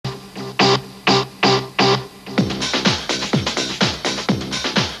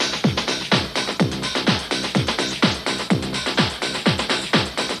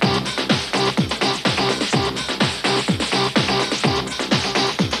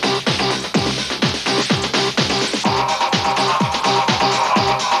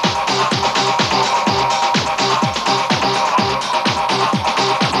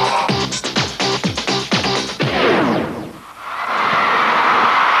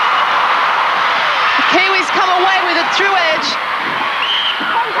away with it through edge.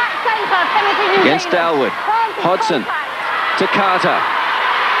 Against Dalwood. Hodson to Carter.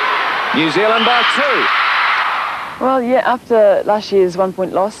 New Zealand by 2. Well, yeah, after last year's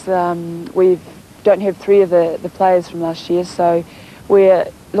 1-point loss, we don't have 3 of the players from last year, so we're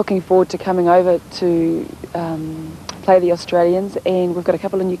looking forward to coming over to play the Australians, and we've got a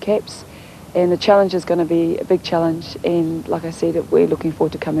couple of new caps, and the challenge is going to be a big challenge, and like I said, we're looking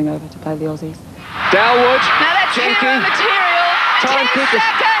forward to coming over to play the Aussies. Dalwood. Now that's Jencke. hero material. 10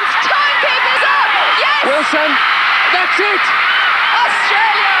 seconds. Timekeeper's up. Yes. Wilson. That's it.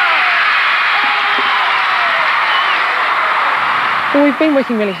 Australia. Well, we've been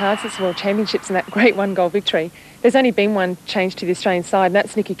working really hard since the World Championships and that great 1-goal victory. There's only been one change to the Australian side, and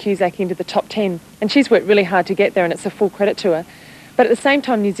that's Nikki Cusack into the top 10. And she's worked really hard to get there, and it's a full credit to her. But at the same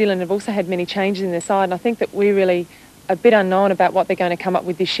time, New Zealand have also had many changes in their side, and I think that we're really a bit unknown about what they're going to come up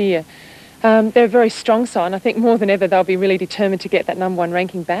with this year. They're a very strong side, and I think more than ever they'll be really determined to get that #1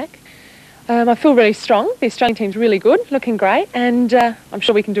 ranking back. I feel really strong. The Australian team's really good, looking great, and I'm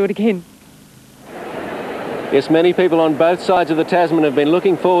sure we can do it again. Yes, many people on both sides of the Tasman have been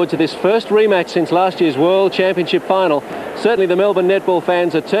looking forward to this first rematch since last year's World Championship final. Certainly the Melbourne netball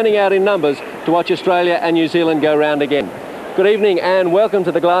fans are turning out in numbers to watch Australia and New Zealand go round again. Good evening and welcome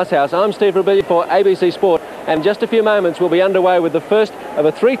to the Glasshouse. I'm Steve Rebellion for ABC Sport, and in just a few moments we'll be underway with the first of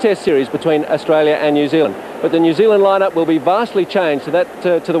a 3-test series between Australia and New Zealand. But the New Zealand lineup will be vastly changed to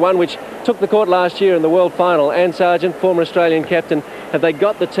the one which took the court last year in the World Final. Anne Sargent, former Australian captain, have they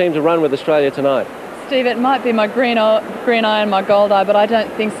got the team to run with Australia tonight? Steve, it might be my green eye and my gold eye, but I don't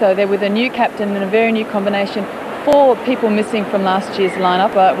think so. They're with a new captain and a very new combination. 4 people missing from last year's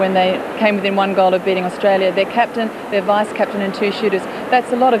lineup when they came within 1 goal of beating Australia. Their captain, their vice-captain and 2 shooters.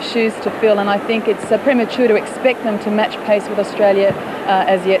 That's a lot of shoes to fill, and I think it's premature to expect them to match pace with Australia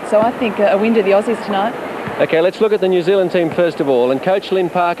as yet. So I think a win to the Aussies tonight. OK, let's look at the New Zealand team first of all. And coach Lynn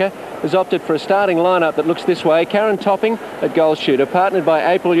Parker has opted for a starting lineup that looks this way. Karen Topping at goal shooter, partnered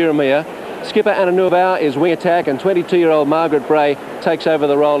by April Urumia. Skipper Anna Nurbauer is wing attack, and 22-year-old Margaret Bray takes over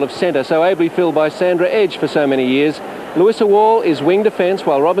the role of centre, so ably filled by Sandra Edge for so many years. Louisa Wall is wing defence,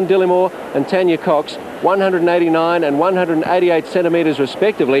 while Robin Dillimore and Tanya Cox, 189 and 188 centimetres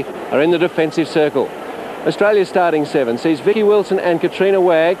respectively, are in the defensive circle. Australia's starting 7 sees Vicki Wilson and Catriona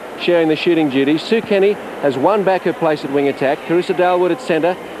Wagg sharing the shooting duties. Sue Kenny has one backup place at wing attack, Carissa Dalwood at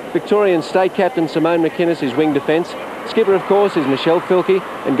centre. Victorian state captain Simone McKinnis is wing defence. Skipper, of course, is Michelle Fielke,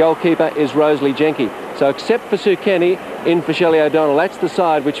 and goalkeeper is Roselee Jencke. So except for Sue Kenny, in for Shelley O'Donnell, that's the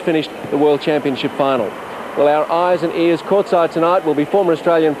side which finished the World Championship final. Well, our eyes and ears courtside tonight will be former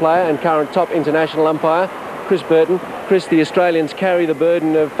Australian player and current top international umpire, Chris Burton. Chris, the Australians carry the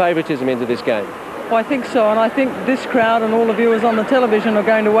burden of favouritism into this game. Well, I think so, and I think this crowd and all the viewers on the television are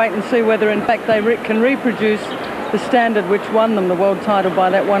going to wait and see whether in fact they can reproduce the standard which won them the world title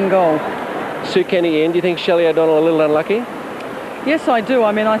by that 1 goal. Sue Kenny in, do you think Shelley O'Donnell a little unlucky? Yes, I do.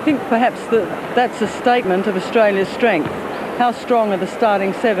 I mean, I think perhaps that's a statement of Australia's strength. How strong are the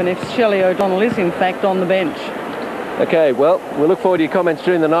starting 7 if Shelley O'Donnell is in fact on the bench? OK, well, we'll look forward to your comments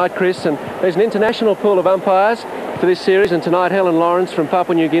during the night, Chris. And there's an international pool of umpires for this series, and tonight Helen Lawrence from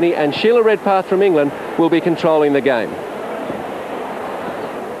Papua New Guinea and Sheila Redpath from England will be controlling the game.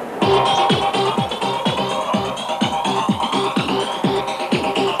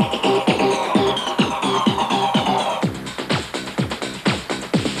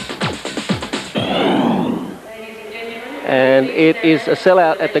 And it is a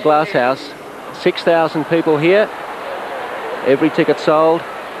sellout at the Glasshouse. 6,000 people here, every ticket sold,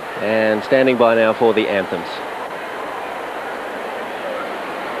 and standing by now for the anthems.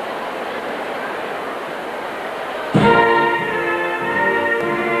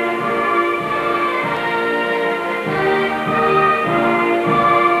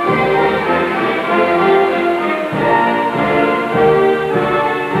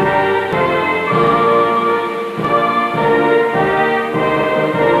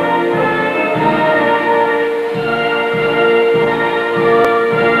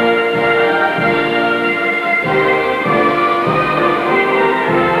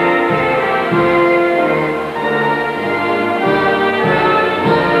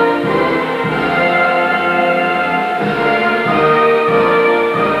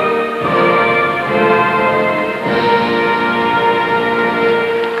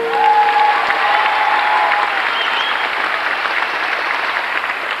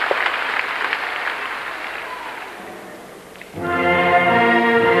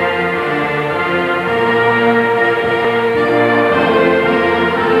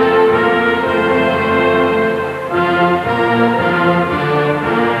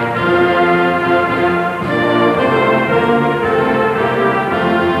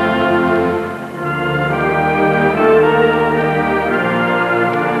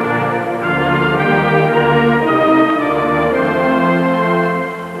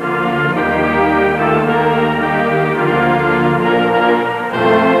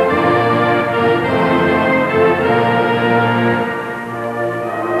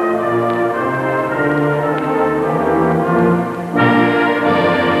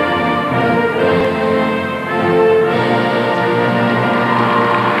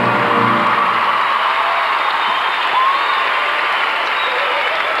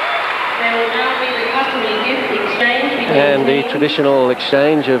 traditional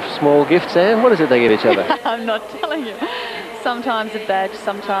exchange of small gifts, Anne? What is it they give each other? I'm not telling you. Sometimes a badge,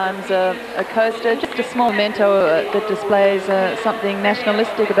 sometimes a coaster, just a small memento that displays something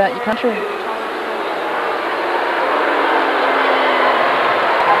nationalistic about your country.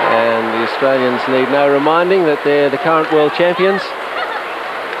 And the Australians need no reminding that they're the current world champions,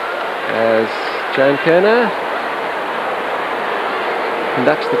 as Joan Kerner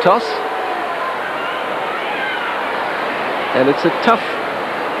conducts the toss. And it's a tough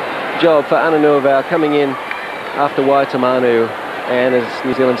job for Anna Nuuvau coming in after Waitamanu and as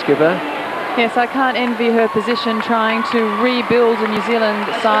New Zealand skipper. Yes, I can't envy her position trying to rebuild a New Zealand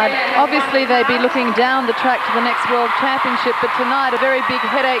side. Obviously, they'd be looking down the track to the next World Championship, but tonight a very big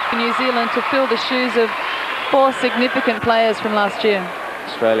headache for New Zealand to fill the shoes of 4 significant players from last year.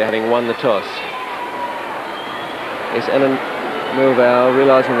 Australia having won the toss. Is Anna Nuuvau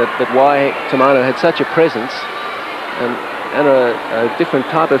realising that Waitamanu had such a presence and a different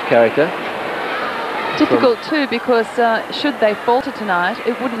type of character? Difficult too, because should they falter tonight,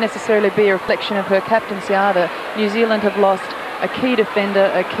 it wouldn't necessarily be a reflection of her captaincy either. New Zealand have lost a key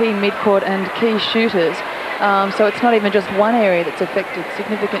defender, a key mid-court and key shooters. So it's not even just one area that's affected.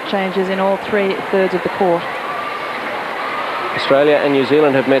 Significant changes in all 3/3 of the court. Australia and New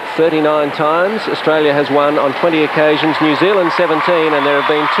Zealand have met 39 times. Australia has won on 20 occasions, New Zealand 17, and there have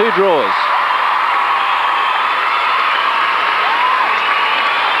been 2 draws.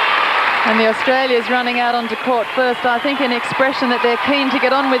 And the Australians running out onto court first, I think an expression that they're keen to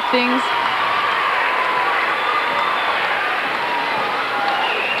get on with things.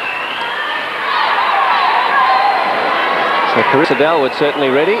 So Carissa Dalwood certainly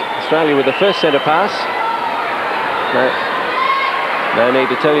ready. Australia with the first centre pass. No need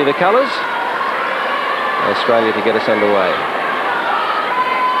to tell you the colours. Australia to get us underway.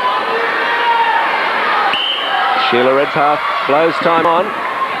 Sheila Redpath blows time on.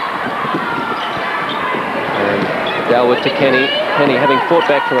 And Dalwood to Kenny. Kenny having fought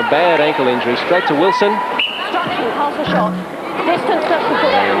back from a bad ankle injury. Straight to Wilson. Instruction, pass or shot. Distance, that's the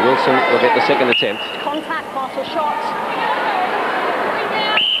ball. And Wilson will get the second attempt. Contact, pass or shot.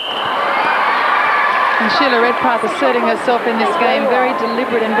 And Sheila Redpath asserting herself in this game, very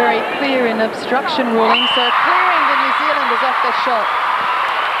deliberate and very clear in obstruction ruling, so clearing the New Zealanders off their shot.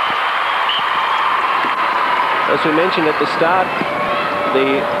 As we mentioned at the start,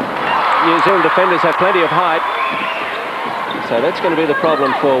 the New Zealand defenders have plenty of height, so that's going to be the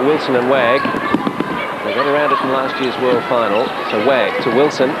problem for Wilson and Wagg. They got around it in last year's World Final. So Wagg to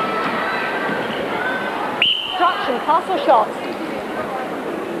Wilson. Instruction, pass or shot.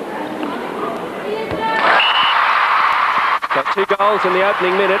 Got 2 goals in the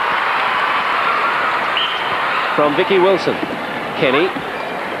opening minute from Vicki Wilson. Kenny.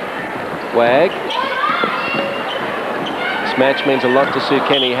 Wagg. This match means a lot to Sue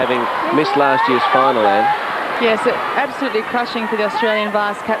Kenny, having missed last year's final, Anne. Yes, absolutely crushing for the Australian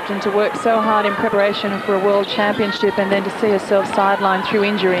vice-captain to work so hard in preparation for a World Championship and then to see herself sidelined through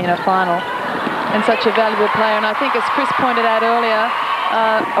injury in a final. And such a valuable player. And I think, as Chris pointed out earlier,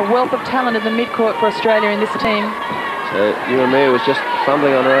 a wealth of talent in the mid-court for Australia in this team. So Uramia was just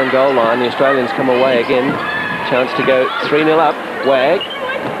fumbling on her own goal line. The Australians come away again. Chance to go 3-0 up. Wagg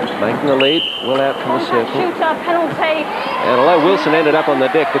making the lead, well out from the circle. Shooter, penalty. And although Wilson ended up on the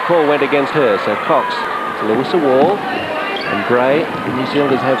deck, the call went against her. So Cox to Lewis Wall and Bray. The New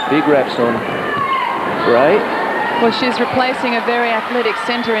Zealanders have big raps on Bray. Well, she's replacing a very athletic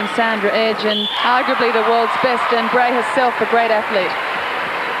centre in Sandra Edge and arguably the world's best, and Bray herself a great athlete.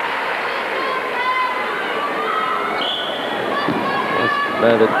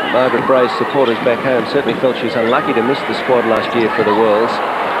 Know that Margaret Bray's supporters back home certainly felt she was unlucky to miss the squad last year for the Worlds.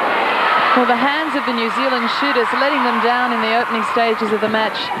 Well, the hands of the New Zealand shooters letting them down in the opening stages of the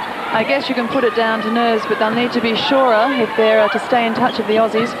match. I guess you can put it down to nerves, but they'll need to be surer if they're to stay in touch with the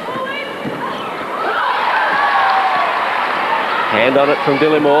Aussies. Hand on it from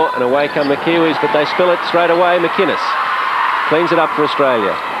Dillimore, and away come the Kiwis, but they spill it straight away. McKinnis cleans it up for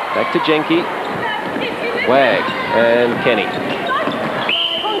Australia. Back to Jencke, Wagg and Kenny.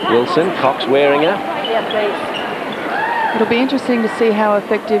 Wilson, Cox wearing her. It'll be interesting to see how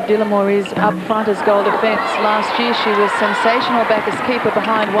effective Dillimore is up front as goal defence. Last year she was sensational back as keeper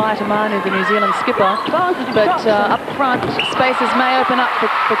behind Waitamanu, the New Zealand skipper. But up front, spaces may open up for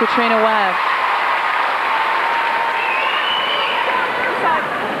Catriona Wagg.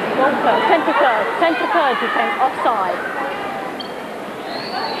 Centre third defence, offside.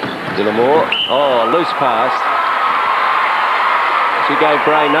 Dillimore, oh, loose pass. She gave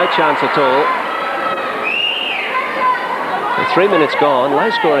Bray no chance at all. So 3 minutes gone, low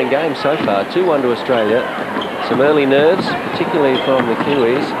scoring game so far, 2-1 to Australia. Some early nerves, particularly from the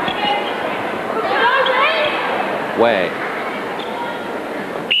Kiwis. Wagg.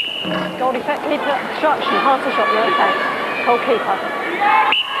 Goal defect, keeper instruction, pass the shot, you're okay. Goalkeeper.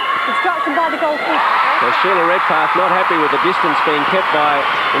 Instruction by the goalkeeper. So Sheila Redpath not happy with the distance being kept by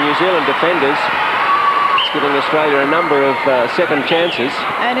the New Zealand defenders. It's giving Australia a number of second chances.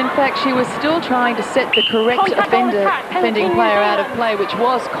 And in fact, she was still trying to set the correct offending player out of play, which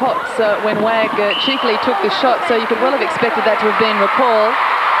was Cox when Wagg cheekily took the shot. So you could well have expected that to have been recalled.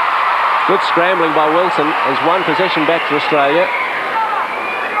 Good scrambling by Wilson. There's one possession back to Australia.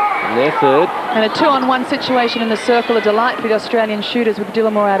 And their third. And a 2-on-1 situation in the circle, a delight for the Australian shooters with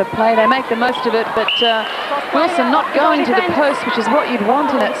Dillamore out of play. They make the most of it, but Wilson not going to the post, which is what you'd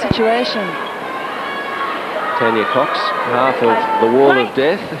want in that situation. Tanya Cox, half of the wall of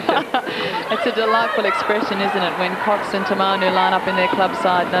death. It's a delightful expression, isn't it, when Cox and Tamanu line up in their club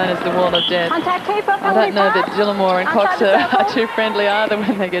side known as the wall of death. I don't know that Dillamore and Cox are too friendly either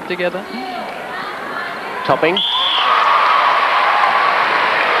when they get together. Topping.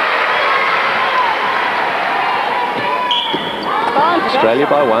 Australia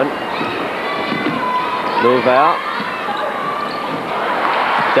by 1. Luvau.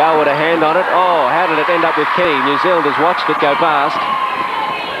 Dalwood a hand on it. Oh, how did it end up with Kenny? New Zealand has watched it go past.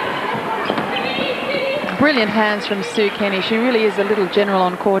 Brilliant hands from Sue Kenny. She really is a little general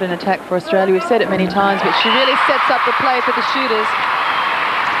on court in attack for Australia. We've said it many times, but she really sets up the play for the shooters.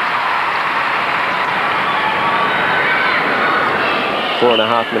 Four and a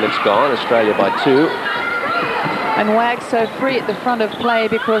half minutes gone. Australia by 2. And Wagg so free at the front of play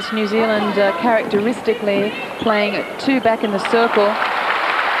because New Zealand characteristically playing 2 back in the circle.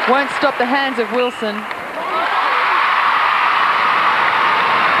 Won't stop the hands of Wilson.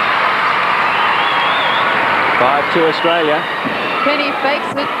 5-2 Australia. Kenny fakes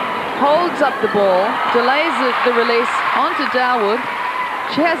it, holds up the ball, delays the release onto Dalwood.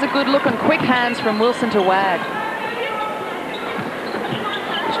 She has a good look and quick hands from Wilson to Wagg.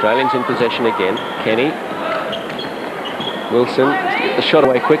 Australians in possession again. Kenny. Wilson get the shot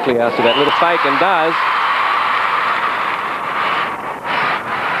away quickly after that little fake, and does.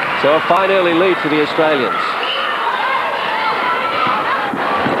 So a fine early lead for the Australians.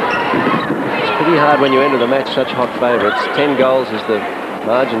 It's pretty hard when you enter the match such hot favourites. 10 goals is the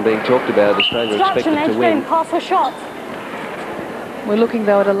margin being talked about. Australia expected to win. Pass for shots. We're looking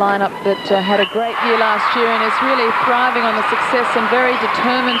though at a lineup that had a great year last year and is really thriving on the success and very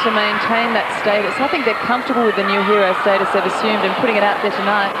determined to maintain that status. I think they're comfortable with the new hero status they've assumed and putting it out there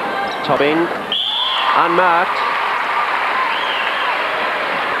tonight. Top in, unmarked.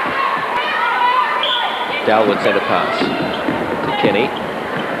 Dalwood centre pass to Kenny.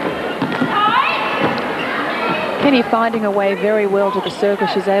 Kenny finding a way very well to the circle.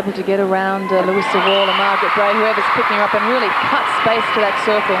 She's able to get around Louisa Wall and Margaret Bray, whoever's picking her up, and really cut space to that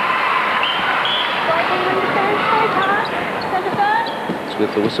circle. It's with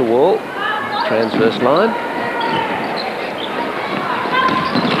Louisa Wall, transverse line.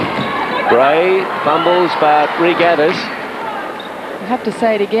 Bray fumbles but regathers. I have to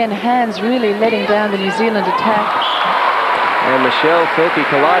say it again, hands really letting down the New Zealand attack. And Michelle Fielke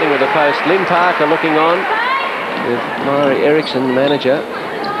colliding with the post. Lynn Parker looking on with Mari Eriksson, the manager.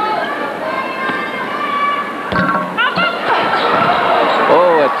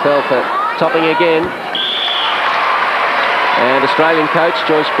 Oh, it fell for Topping again. And Australian coach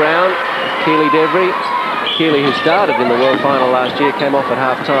Joyce Brown, Keely Devery. Keely, who started in the World Final last year, came off at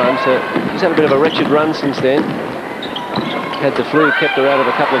half-time, so he's had a bit of a wretched run since then. Had the flu, kept her out of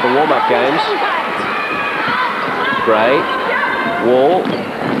a couple of the warm-up games. Gray, Wall,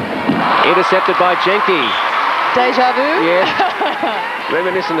 intercepted by Jencke. Deja vu? Yeah,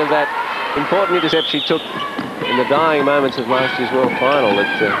 reminiscent of that important intercept she took in the dying moments of last year's World Final. The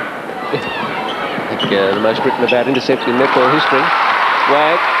most written about intercepts in netball history.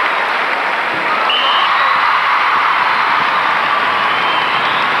 Wagg.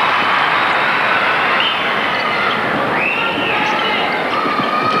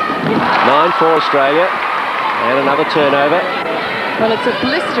 For Australia, and another turnover. Well, it's a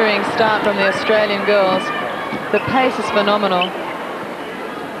blistering start from the Australian girls. The pace is phenomenal.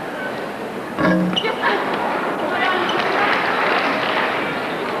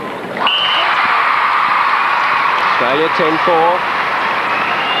 Australia 10-4.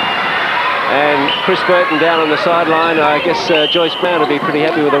 And Chris Burton down on the sideline. I guess Joyce Brown will be pretty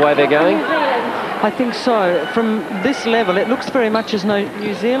happy with the way they're going. I think so. From this level, it looks very much as though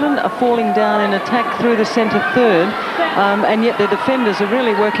New Zealand are falling down in attack through the centre third, and yet the defenders are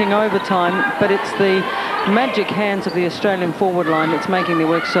really working overtime, but it's the magic hands of the Australian forward line that's making their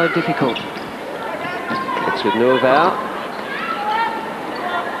work so difficult. It's starts with Nuavau.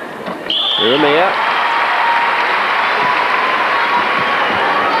 Irumia.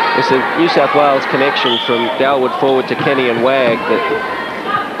 It's a New South Wales connection from Dalwood forward to Kenny and Wagg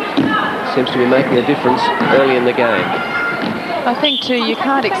that seems to be making a difference early in the game. I think too, you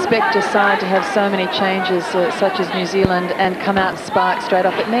can't expect a side to have so many changes such as New Zealand and come out spark straight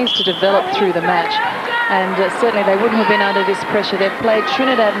off. It needs to develop through the match, and certainly they wouldn't have been under this pressure. They've played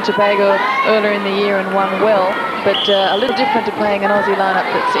Trinidad and Tobago earlier in the year and won well, but a little different to playing an Aussie lineup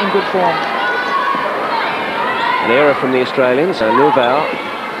that's in good form. An error from the Australians. So Nuavau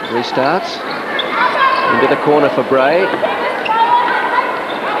restarts into the corner for Bray.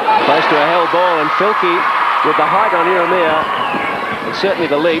 Close to a held ball, and Fielke with the height on Irumia, and certainly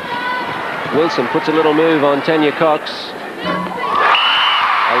the leap. Wilson puts a little move on Tanya Cox.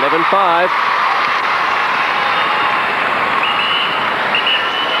 11-5.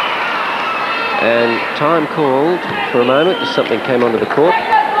 And time called for a moment as something came onto the court.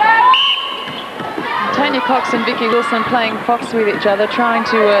 Tanya Cox and Vicki Wilson playing fox with each other, trying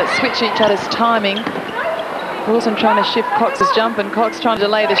to switch each other's timing. Wilson trying to shift Cox's jump, and Cox trying to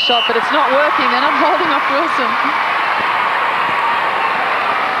delay the shot, but it's not working. They're not holding off Wilson.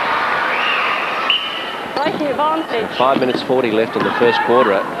 Breaking advantage. 5 minutes 40 left in the first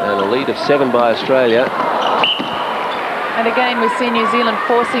quarter, and a lead of 7 by Australia. And again, we see New Zealand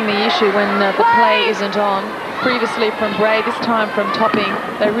forcing the issue when the play isn't on. Previously from Bray, this time from Topping.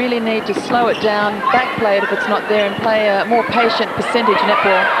 They really need to slow it down, back play it if it's not there, and play a more patient percentage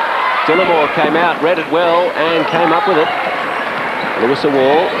netball. Dillamore came out, read it well, and came up with it. Lewis a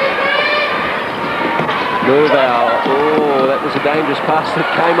wall. Nuavau. Oh, that was a dangerous pass that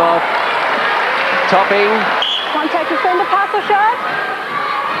came off. Topping. Contact defender, pass or shot?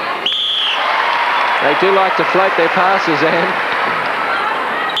 They do like to float their passes, Anne.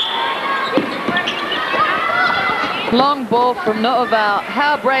 Long ball from Nuavau.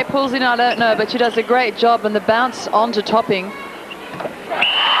 How Bray pulls in, I don't know, but she does a great job, and the bounce onto Topping.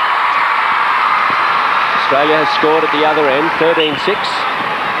 Australia has scored at the other end, 13-6.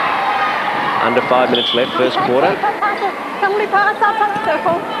 Under 5 minutes left, first quarter. Somebody pass outside the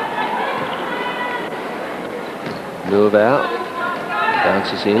circle. Nuavau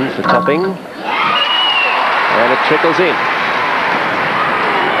bounces in for Topping. And it trickles in.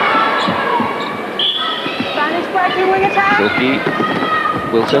 Spanish breaking wing attack. Fielke,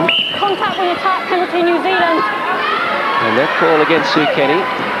 Wilson. Contact wing attack, penalty New Zealand. And that call against Sue Kenny.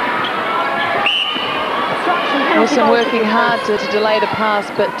 Wilson working hard to delay the pass,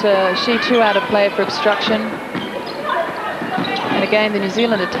 but she too out of play for obstruction. And again, the New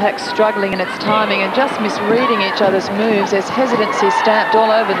Zealand attack struggling in its timing and just misreading each other's moves. There's hesitancy stamped all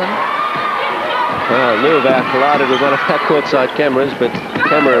over them. Well, Nuavau collided with one of our courtside cameras, but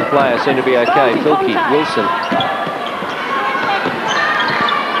camera and player seem to be okay. Fielke, Wilson.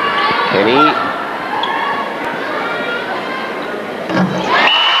 Kenny.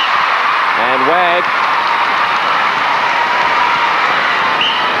 And Wagg.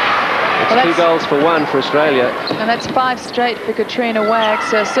 It's 2 goals for 1 for Australia. And that's 5 straight for Catriona Wagg,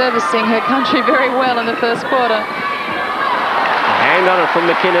 so servicing her country very well in the first quarter. A hand on it from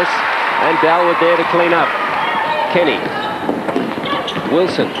McKinnis, and Dalwood there to clean up. Kenny.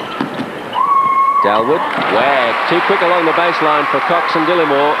 Wilson. Dalwood. Wagg. Too quick along the baseline for Cox and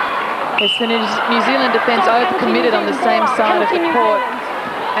Dillamore. Yes, the New Zealand defence overcommitted on the same side of the court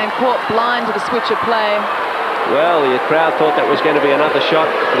and caught blind to the switch of play. Well, the crowd thought that was going to be another shot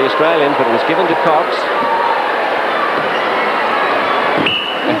for the Australians, but it was given to Cox.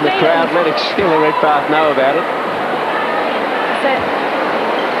 And the crowd letting Sheila Redpath know about it.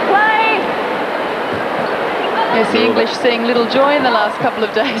 Play! Yes, the English seeing little joy in the last couple of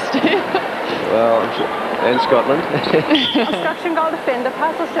days too. Well, and Scotland. Obstruction goal defender,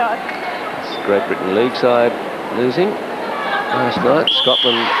 pass or shot? It's Great Britain League side losing last night.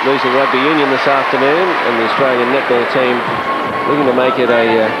 Scotland losing rugby union this afternoon, and the Australian netball team looking to make it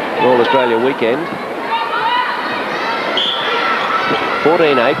an All-Australia weekend.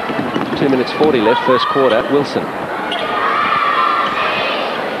 14-8, 2 minutes 40 left, first quarter. Wilson.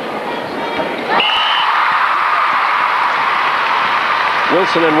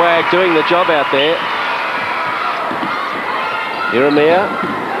 Wilson and Wagg doing the job out there. Irumia.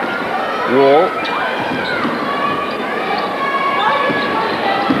 Wall.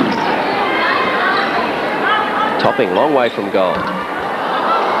 Topping, long way from goal.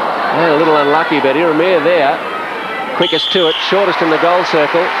 And a little unlucky, but Irumia there. Quickest to it, shortest in the goal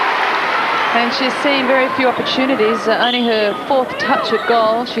circle. And she's seen very few opportunities. Only her 4th touch at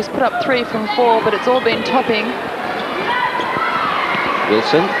goal. She's put up 3 from 4, but it's all been Topping.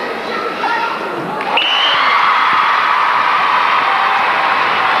 Wilson.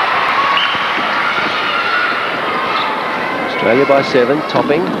 Australia by 7,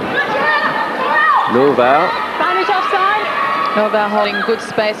 topping. Milvaux. Spanish offside. Milvaux holding good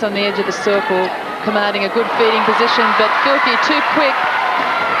space on the edge of the circle, commanding a good feeding position, but Fielke too quick.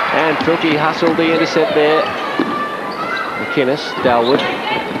 And Fielke hustled the intercept there. McKinnis, Dalwood,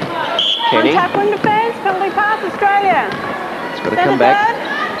 Kenny. Contact wing defence, penalty pass Australia. It's got to come back.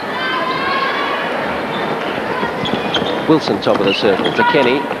 Wilson top of the circle to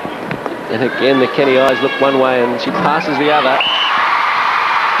Kenny. And again the Kenny eyes look one way and she passes the other.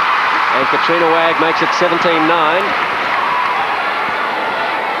 And Catriona Wagg makes it 17-9.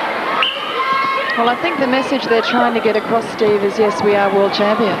 Well, I think the message they're trying to get across, Steve, is yes, we are world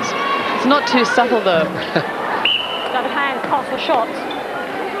champions. It's not too subtle, though. Got a hand, pass for shots.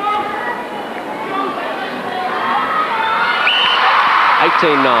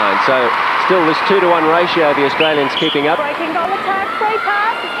 18-9. So still this 2-to-1 ratio, the Australians keeping up. Breaking goal attack, free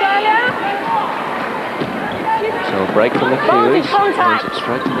pass, Australia. So a break from the Kiwis, Contact. hands it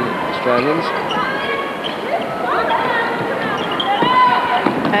straight to the Australians.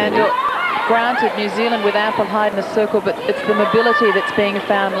 And granted, New Zealand with ample height in the circle, but it's the mobility that's being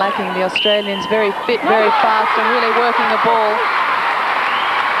found lacking. The Australians very fit, very fast, and really working the ball.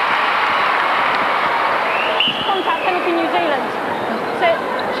 Contact penalty New Zealand. Set.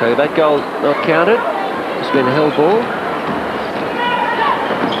 So that goal not counted. It's been a held ball.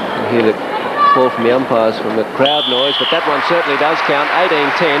 You hear the call from the umpires from the crowd noise, but that one certainly does count.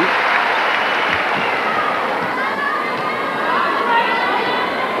 18-10.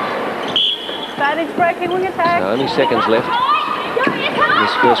 Spanish breaking wing attack. So only seconds left in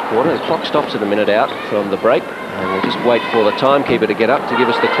this first quarter. The clock stops at a minute out from the break, and we'll just wait for the timekeeper to get up to give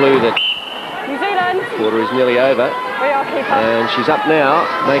us the clue that New Zealand. the quarter is nearly over. We are keeper. And she's up now,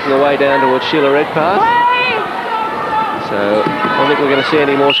 making her way down towards Sheila Redpath. So I don't think we're going to see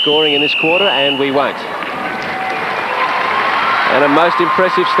any more scoring in this quarter, and we won't. And a most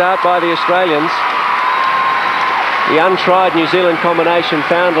impressive start by the Australians. The untried New Zealand combination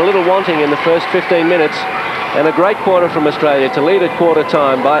found a little wanting in the first 15 minutes, and a great quarter from Australia to lead at quarter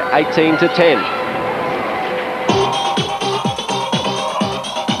time by 18-10.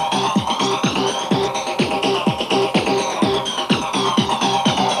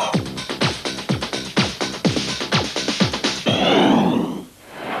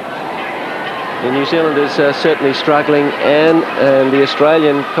 The New Zealanders are certainly struggling, and the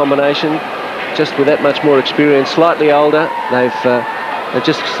Australian combination, just with that much more experience, slightly older, they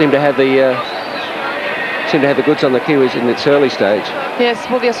just seem to have the goods on the Kiwis in its early stage. Yes,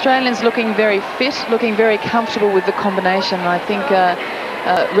 well, the Australians looking very fit, looking very comfortable with the combination. I think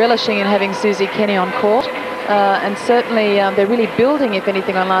relishing in having Susie Kenny on court. And certainly they're really building, if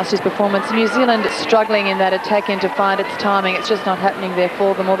anything, on last year's performance. New Zealand is struggling in that attack end to find its timing. It's just not happening there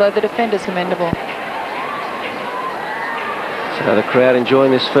for them, although the defender's commendable. So the crowd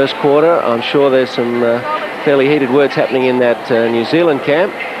enjoying this first quarter. I'm sure there's some fairly heated words happening in that New Zealand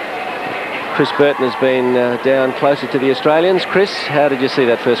camp. Chris Burton has been down closer to the Australians. Chris, how did you see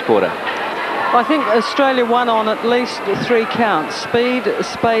that first quarter? I think Australia won on at least 3 counts: speed,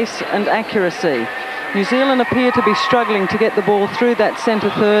 space and accuracy. New Zealand appear to be struggling to get the ball through that centre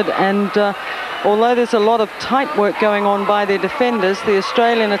third, and although there's a lot of tight work going on by their defenders, the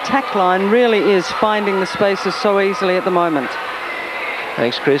Australian attack line really is finding the spaces so easily at the moment.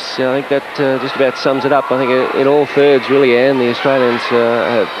 Thanks, Chris. I think that just about sums it up. I think in all thirds, really, Anne, the Australians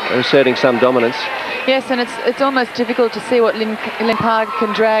are asserting some dominance. Yes, and it's almost difficult to see what Lynn Parker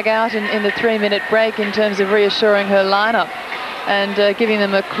can drag out in the 3-minute break in terms of reassuring her lineup and giving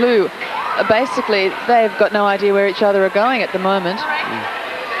them a clue. Basically, they've got no idea where each other are going at the moment.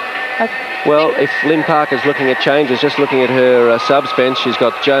 Well, if Lynn Parker's looking at changes, just looking at her subs bench, she's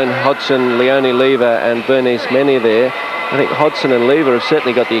got Joan Hodson, Leonie Lever and Bernice Menier there. I think Hodson and Lever have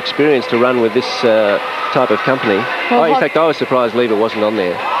certainly got the experience to run with this type of company. Well, in fact, I was surprised Lever wasn't on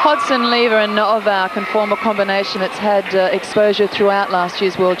there. Hodson, Lever and Novak can form a combination that's had exposure throughout last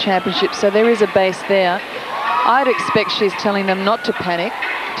year's World Championship, so there is a base there. I'd expect she's telling them not to panic,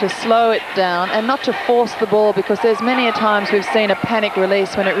 to slow it down and not to force the ball, because there's many a times we've seen a panic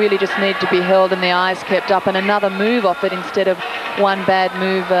release when it really just needs to be held and the eyes kept up and another move off it instead of one bad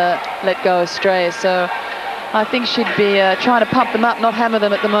move let go astray. So I think she'd be trying to pump them up, not hammer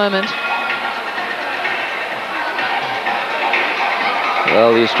them at the moment.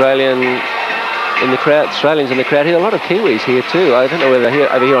 Well, the Australians in the crowd here, a lot of Kiwis here too. I don't know whether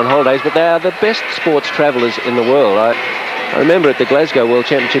they're over here on holidays, but they are the best sports travellers in the world. I remember at the Glasgow World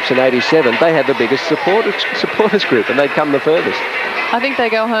Championships in '87, they had the biggest supporters group, and they'd come the furthest. I think they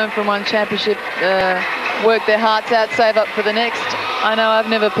go home from one championship, work their hearts out, save up for the next. I know I've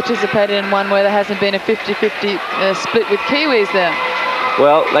never participated in one where there hasn't been a 50-50 split with Kiwis there.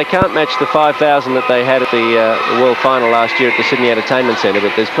 Well, they can't match the 5,000 that they had at the World Final last year at the Sydney Entertainment Centre,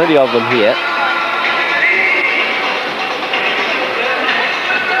 but there's plenty of them here.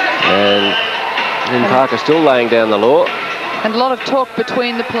 And Lynn Parker still laying down the law. And a lot of talk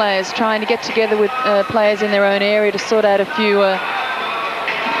between the players, trying to get together with players in their own area to sort out a few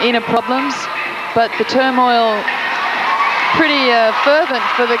inner problems. But the turmoil, pretty fervent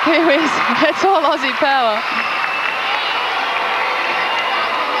for the Kiwis. It's all Aussie power.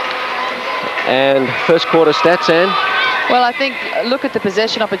 And first quarter stats, Anne? Well, I think, look at the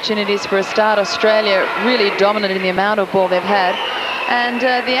possession opportunities for a start. Australia really dominant in the amount of ball they've had. And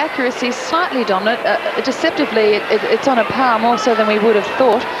the accuracy is slightly dominant. Deceptively, it's on a par more so than we would have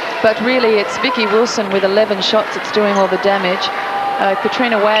thought. But really, it's Vicki Wilson with 11 shots that's doing all the damage.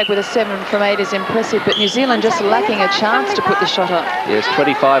 Catriona Wagg with a 7 from 8 is impressive, but New Zealand just lacking a chance to put the shot up. Yes,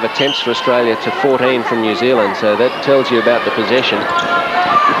 25 attempts for Australia to 14 from New Zealand, so that tells you about the possession.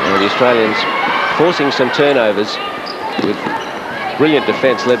 The Australians forcing some turnovers with brilliant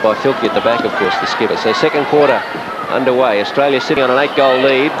defence led by Fielke at the back, of course, the skipper. So second quarter underway. Australia sitting on an 8-goal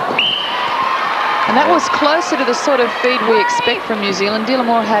lead. And that was closer to the sort of feed we expect from New Zealand.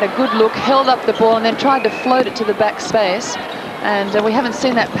 Dillamore had a good look, held up the ball and then tried to float it to the back space. And we haven't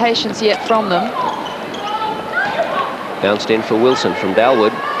seen that patience yet from them. Bounced in for Wilson from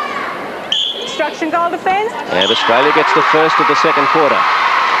Dalwood. Instruction goal defence. And Australia gets the first of the second quarter.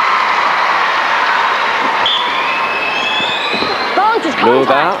 Move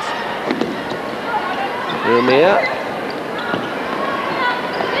out. Rumia.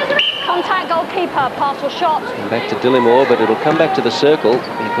 Contact goalkeeper, pass or shot. Back to Dillamore, but it'll come back to the circle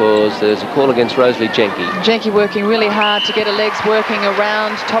because there's a call against Roselee Jencke. Jencke working really hard to get her legs working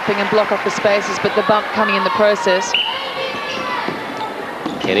around, topping and block off the spaces, but the bump coming in the process.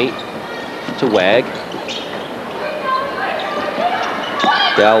 Kenny to Wagg.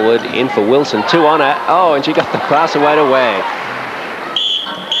 Dalwood in for Wilson, 2 on her. Oh, and she got the pass away to Wagg.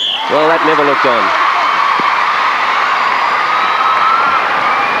 Well, that never looked on.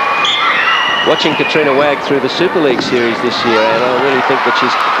 Watching Catriona Wagg through the Super League series this year, and I really think that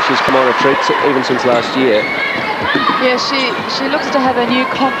she's come on a treat even since last year. Yeah, she looks to have a new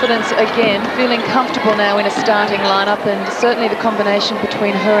confidence again, feeling comfortable now in a starting lineup, and certainly the combination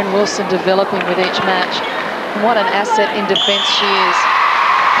between her and Wilson developing with each match. And what an asset in defence she is.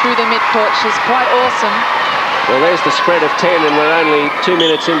 Through the midcourt, she's quite awesome. Well, there's the spread of 10, and we're only 2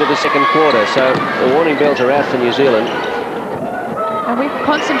 minutes into the second quarter, so the warning bells are out for New Zealand. And we've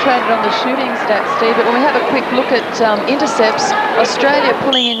concentrated on the shooting stats, Steve, but when we have a quick look at intercepts, Australia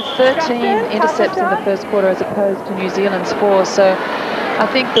pulling in 13 intercepts in the first quarter as opposed to New Zealand's 4. So I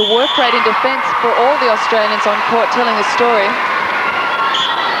think the work rate in defence for all the Australians on court telling the story.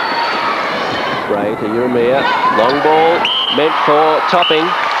 Bray to Urumia, long ball meant for topping,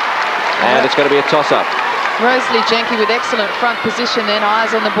 and it's going to be a toss-up. Roselee Jencke with excellent front position then,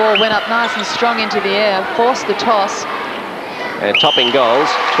 eyes on the ball, went up nice and strong into the air, forced the toss. And topping goals,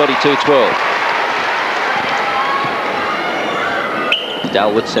 22-12.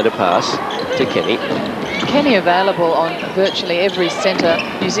 Dalwood centre pass to Kenny. Kenny available on virtually every centre.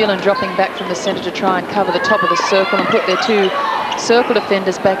 New Zealand dropping back from the centre to try and cover the top of the circle and put their 2 circle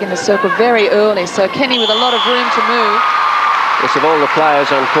defenders back in the circle very early. So Kenny with a lot of room to move. Yes, of all the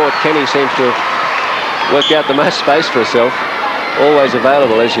players on court, Kenny seems to have worked out the most space for herself. Always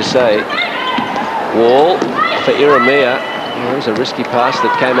available, as you say. Wall for Urumia. There was a risky pass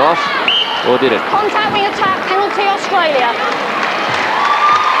that came off, or did it? Contact wing attack, penalty Australia.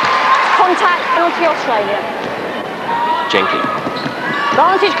 Contact, penalty Australia. Jencke.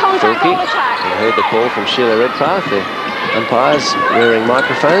 Advantage contact, Fielke. goal attack. We heard the call from Sheila Redpath, the umpires wearing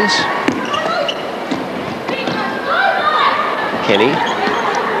microphones. Kenny.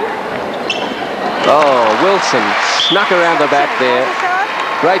 Oh, Wilson snuck around the back there.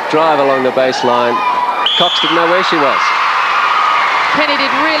 Great drive along the baseline. Cox didn't know where she was. Kenny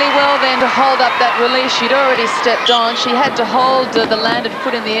did really well then to hold up that release. She'd already stepped on. She had to hold the landed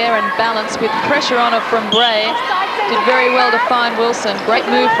foot in the air and balance with pressure on her from Bray. Did very well to find Wilson. Great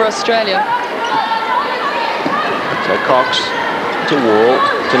move for Australia. So Cox to Wall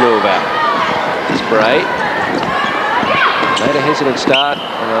to Nuva. It's Bray. Made a hesitant start,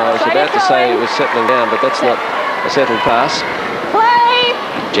 and I was about to say it was settling down, but that's not a settled pass.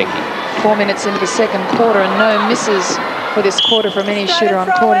 Jencke. 4 minutes into the second quarter and no misses for this quarter from any shooter on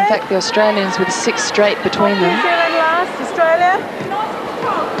court. In fact, the Australians with 6 straight between them. New Zealand last, Australia.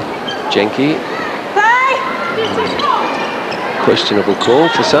 Jencke. Questionable call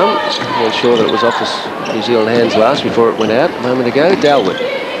for some. Not sure that it was off New Zealand hands last before it went out a moment ago. Dalwood.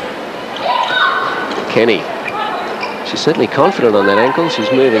 Kenny. She's certainly confident on that ankle.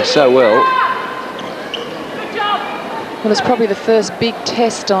 She's moving so well. Well, it's probably the first big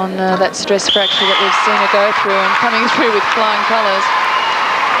test on that stress fracture that we've seen her go through, and coming through with flying colours.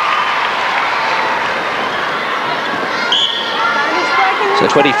 So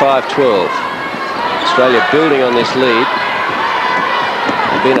 25-12. Australia building on this lead.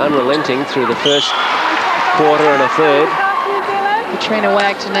 They've been unrelenting through the first quarter and a third. Catriona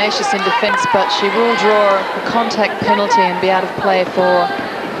Wagg tenacious in defence, but she will draw a contact penalty and be out of play for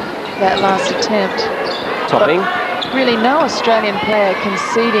that last attempt. Topping. Really no Australian player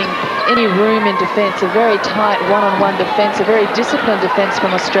conceding any room in defence. A very tight one-on-one defence, a very disciplined defence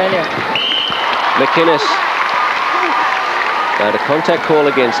from Australia. McKinnis. Got a contact call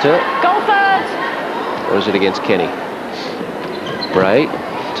against her. Goal third. Or is it against Kenny? Bray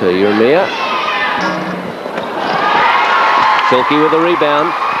to Uremia. Fielke with a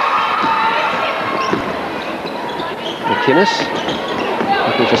rebound. McKinnis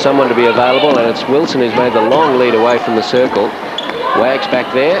looking for someone to be available, and it's Wilson who's made the long lead away from the circle. Wagg's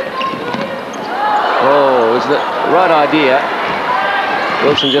back there. Oh, is the right idea.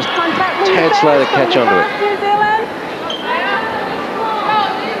 Wilson just tad slow to catch onto it.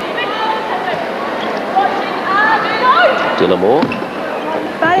 Dillamore.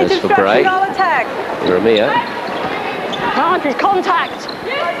 Goes for Bray. Uremia. Contact.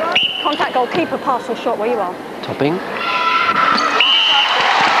 Contact goalkeeper, pass or shot where you are. Topping.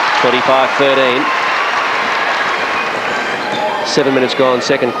 25-13. 7 minutes gone,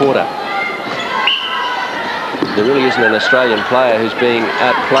 second quarter. There really isn't an Australian player who's being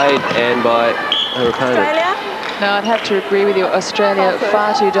outplayed and by her opponent. No, I'd have to agree with you. Australia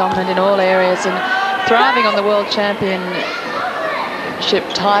far too dominant in all areas and thriving on the World Championship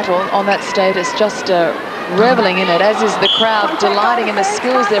title on that status, just reveling in it, as is the crowd, delighting in the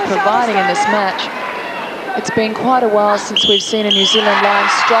skills they're providing in this match. It's been quite a while since we've seen a New Zealand line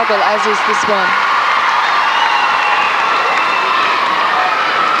struggle, as is this one.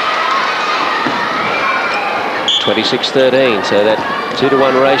 (26-13), so that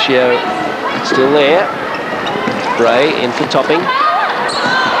 2-to-1 ratio still there. Bray in for Topping.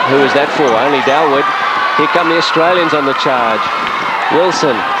 Who is that for? Only Dalwood. Here come the Australians on the charge.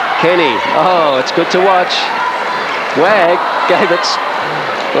 Wilson, Kenny. Oh, it's good to watch. Wagg gave it,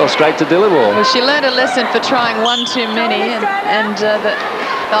 well, straight to Dillamore. Well, she learned a lesson for trying one too many, and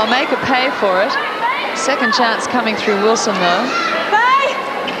they'll make her pay for it. Second chance coming through Wilson, though.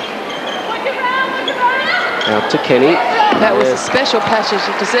 Out to Kenny. That was a special passage.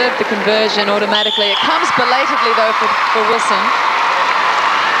 It deserved the conversion automatically. It comes belatedly, though, for Wilson.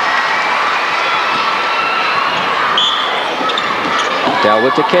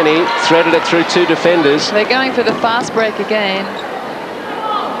 Dalwood to Kenny. Threaded it through two defenders. They're going for the fast break again.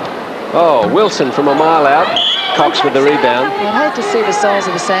 Oh, Wilson from a mile out. Cox with the rebound. I'd hate to see the soles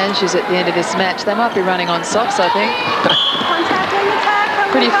of the sand shoes at the end of this match. They might be running on socks, I think.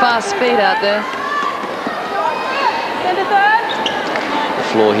 Pretty fast speed out there. The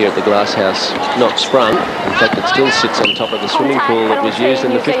floor here at the Glasshouse not sprung. In fact, it still sits on top of the swimming pool that was used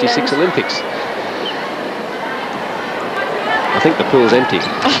in the '56 Olympics. I think the pool's empty.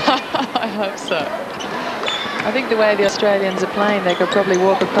 I hope so. I think the way the Australians are playing, they could probably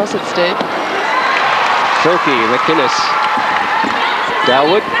walk across it, Steve. Fielke, McKinnis.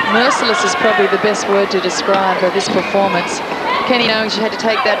 Dalwood. Merciless is probably the best word to describe this performance. Kenny, knowing she had to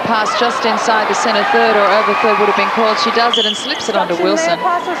take that pass just inside the centre third, or over third would have been called. She does it and slips it onto Wilson.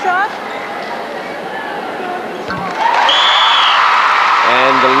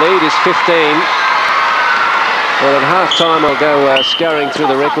 And the lead is 15. Well, at half-time, I'll go scouring through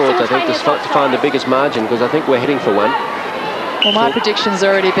the records, I think, to find the biggest margin, because I think we're heading for one. Well, my prediction's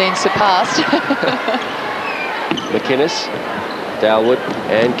already been surpassed. McKinnis, Dalwood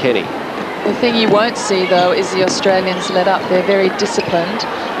and Kenny. The thing you won't see, though, is the Australians let up. They're very disciplined,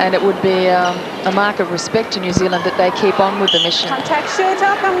 and it would be a mark of respect to New Zealand that they keep on with the mission. Contact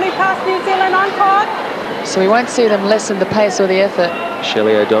shooter, coming past New Zealand on court. So we won't see them lessen the pace or the effort.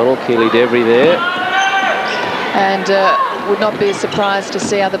 Shelley O'Donnell, Keely Devery there. And would not be surprised to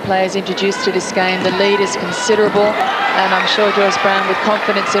see other players introduced to this game. The lead is considerable, and I'm sure Joyce Brown, with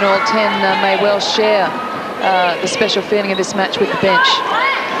confidence in all 10, may well share the special feeling of this match with the bench.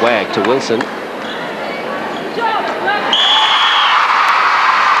 Wagg to Wilson.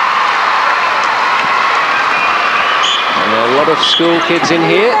 And a lot of school kids in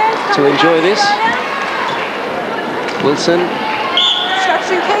here to enjoy this. Wilson.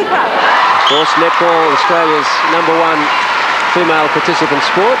 Instruction keeper. Of course, netball, Australia's #1 female participant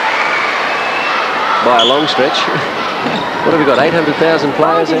sport by a long stretch. What have we got, 800,000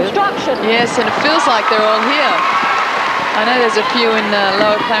 players there? Yes, and it feels like they're all here. I know there's a few in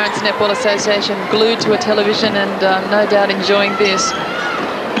Lower Clarence Netball Association glued to a television and no doubt enjoying this.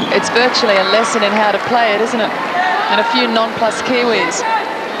 It's virtually a lesson in how to play it, isn't it? And a few non-plus Kiwis.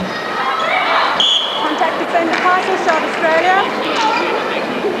 Contact defender, passing shot, Australia.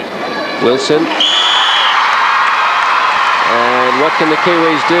 Wilson. And what can the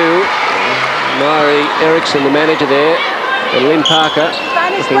Kiwis do? Mari Erickson, the manager there, and Lynn Parker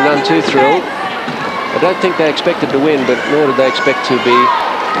looking none too thrilled. I don't think they expected to win, but nor did they expect to be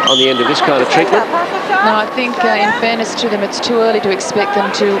on the end of this kind of treatment. No, I think in fairness to them, it's too early to expect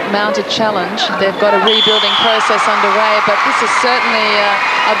them to mount a challenge. They've got a rebuilding process underway, but this is certainly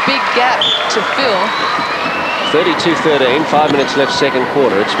a big gap to fill. 32-13, 5 minutes left second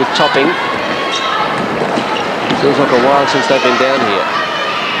quarter. It's with Topping. Feels like a while since they've been down here.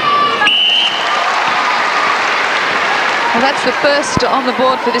 Well, that's the first on the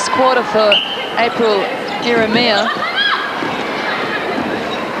board for this quarter for April Iramia.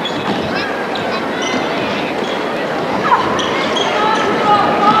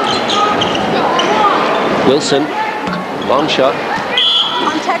 Wilson, long shot.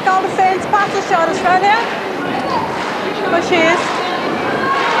 Contact goal defence, pass the shot, Australia. There she is.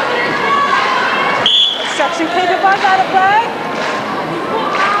 Obstruction, keep it both out of play.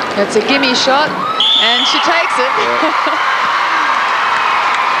 It's a gimme shot, and she takes it. Yeah.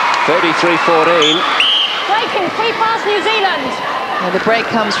 33-14. Breaking, free pass, New Zealand. Now the break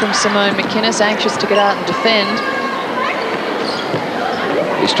comes from Simone McKinnis, anxious to get out and defend.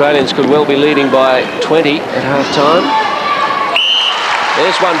 The Australians could well be leading by 20 at half-time.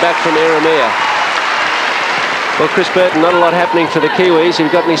 There's one back from Iramia. Well, Chris Burton, not a lot happening for the Kiwis. Have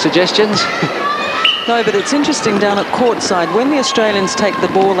you got any suggestions? No, but it's interesting down at courtside. When the Australians take the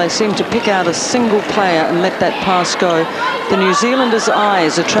ball, they seem to pick out a single player and let that pass go. The New Zealanders'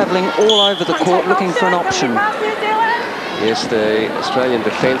 eyes are travelling all over the court looking for an option. Yes, the Australian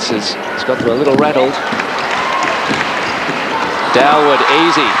defence has got them a little rattled. Dalwood,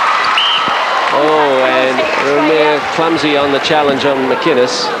 easy. Oh, and Iramia clumsy on the challenge on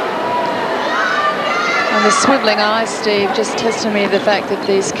McKinnis. And the swivelling eyes, Steve, just testimony to the fact that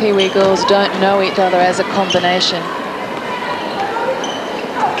these Kiwi girls don't know each other as a combination.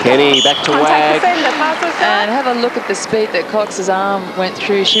 Kenny back to Wagg. And have a look at the speed that Cox's arm went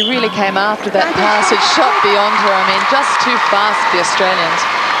through. She really came after that pass. It shot beyond her. I mean, just too fast for the Australians.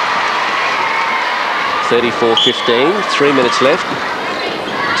 34-15, 3 minutes left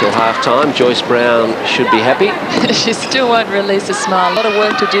till half-time. Joyce Brown should be happy. She still won't release a smile. A lot of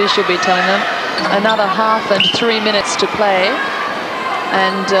work to do, she'll be telling them. Another half and 3 minutes to play.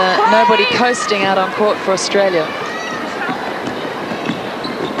 And nobody coasting out on court for Australia.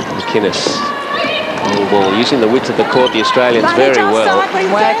 McKinnis. Long ball, using the width of the court, the Australians very well.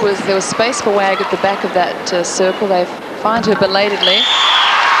 Wagg there was space for Wagg at the back of that circle. They find her belatedly.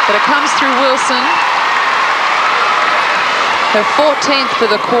 But it comes through Wilson. Her 14th for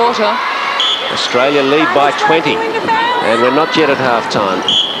the quarter. Australia lead by 20. And we're not yet at half-time.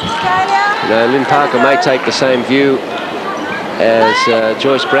 You know, Lynn Parker may take the same view as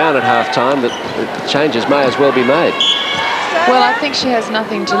Joyce Brown at half-time, but the changes may as well be made. Well, I think she has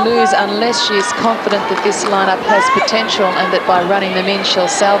nothing to lose unless she is confident that this lineup has potential and that by running them in she'll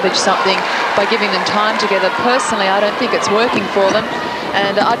salvage something by giving them time together. Personally, I don't think it's working for them,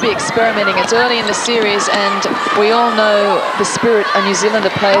 and I'd be experimenting. It's early in the series, and we all know the spirit a New Zealander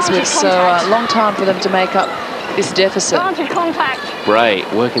plays with, so a long time for them to make up this deficit. Bray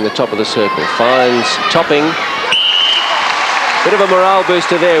working the top of the circle, finds Topping. Bit of a morale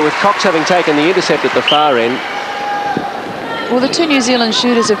booster there with Cox having taken the intercept at the far end. Well, the two New Zealand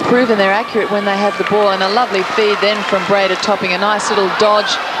shooters have proven they're accurate when they have the ball, and a lovely feed then from Bray to Topping, a nice little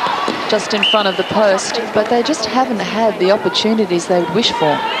dodge just in front of the post, but they just haven't had the opportunities they would wish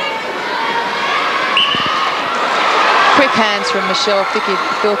for. Quick hands from Michelle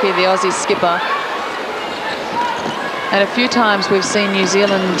Fielke, the Aussie skipper. And a few times we've seen New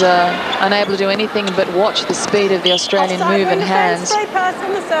Zealand unable to do anything but watch the speed of the Australian move and hands.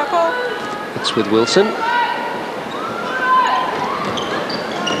 It's with Wilson.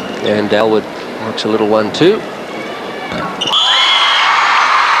 And Dalwood works a little 1-2.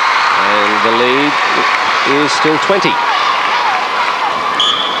 And the lead is still 20.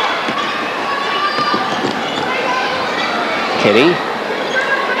 Kenny.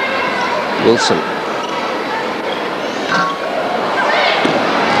 Wilson.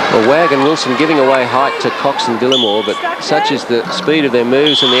 Well, Wagg and Wilson giving away height to Cox and Dillamore, but such is the speed of their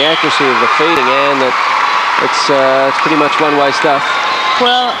moves and the accuracy of the feeding, and that it's pretty much one-way stuff.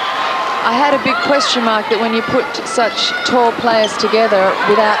 Well, I had a big question mark that when you put such tall players together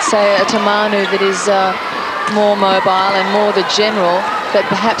without, say, a Tamanu that is more mobile and more the general, that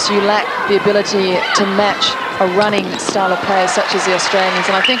perhaps you lack the ability to match a running style of play such as the Australians.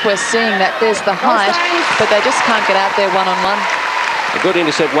 And I think we're seeing that. There's the height, but they just can't get out there one-on-one. A good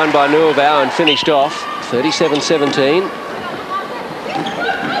intercept won by Nuavau and finished off 37-17.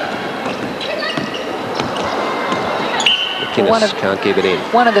 McKinnis can't keep it in.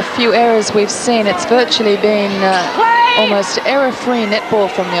 One of the few errors we've seen. It's virtually been almost error-free netball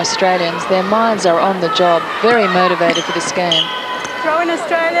from the Australians. Their minds are on the job, very motivated for this game. Throw in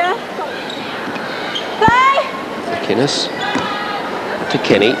Australia. Play! McKinnis to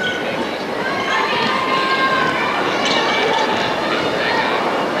Kenny.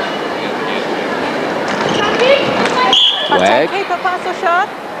 Wagg. Keeper pass or shot.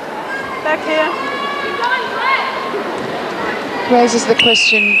 Back here. Raises the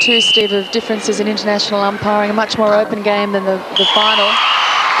question too, Steve, of differences in international umpiring. A much more open game than the final,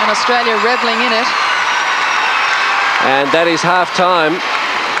 and Australia revelling in it. And that is half-time.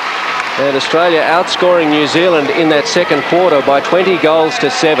 And Australia outscoring New Zealand in that second quarter by 20 goals to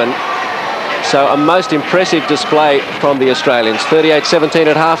 7. So a most impressive display from the Australians. 38-17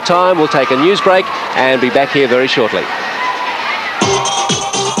 at half-time. We'll take a news break and be back here very shortly.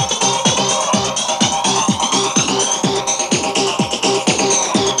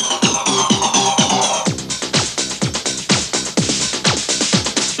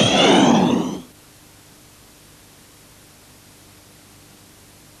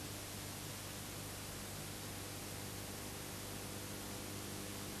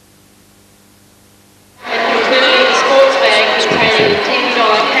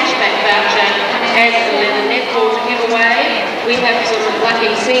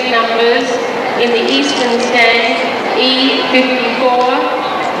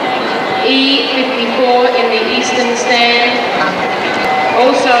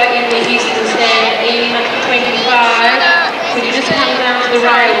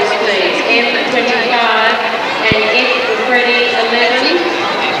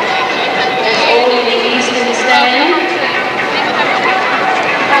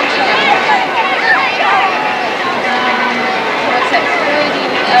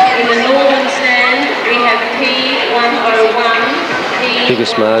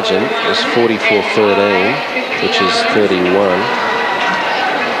 Biggest margin is 44-13, which is 31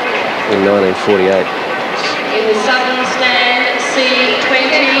 in 1948. In the southern stand,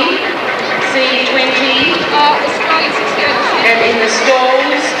 C20, C20, and in the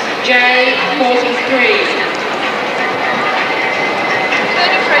stalls, J43.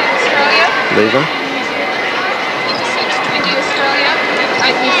 Lever.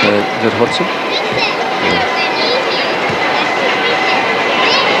 Is that Hodson? Yeah.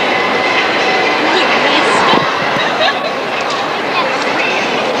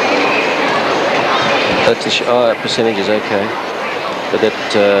 That's the percentage is okay, but that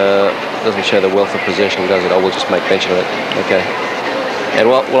doesn't show the wealth of possession, does it? I will just make mention of it. Okay. And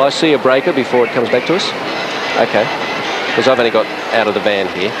will I see a breaker before it comes back to us? Okay. Because I've only got out of the van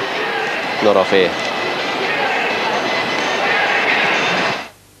here, not off air.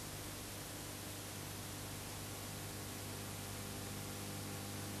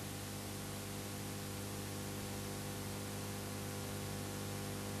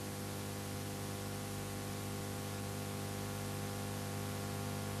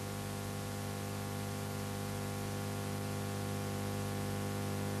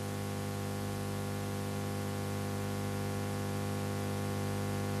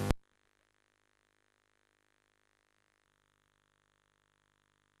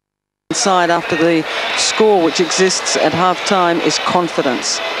 Side after the score which exists at half-time is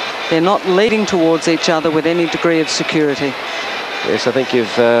confidence. They're not leading towards each other with any degree of security. Yes, I think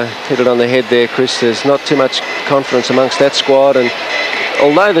you've hit it on the head there, Chris. There's not too much confidence amongst that squad, and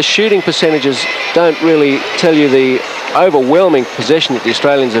although the shooting percentages don't really tell you the overwhelming possession that the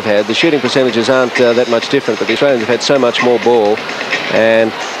Australians have had, the shooting percentages aren't that much different, but the Australians have had so much more ball,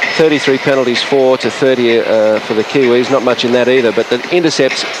 and 33 penalties, 4 to 30 for the Kiwis, not much in that either, but the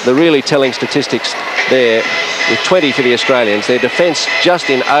intercepts, the really telling statistics there, with 20 for the Australians. Their defence just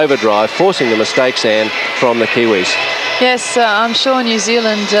in overdrive, forcing the mistakes, Anne, from the Kiwis. Yes, I'm sure New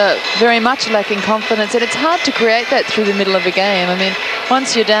Zealand very much lacking confidence, and it's hard to create that through the middle of a game. I mean,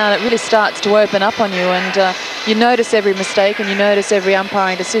 once you're down, it really starts to open up on you, and you notice every mistake and you notice every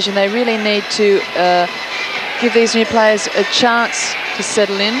umpiring decision. They really need to give these new players a chance to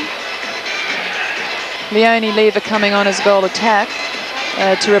settle in. Leonie Lever coming on as goal attack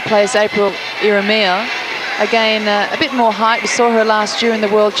to replace April Iramia. Again, a bit more height. We saw her last year in the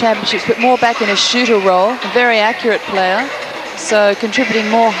World Championships, but more back in a shooter role. A very accurate player, so contributing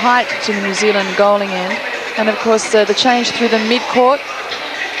more height to the New Zealand goaling end. And of course, the change through the mid-court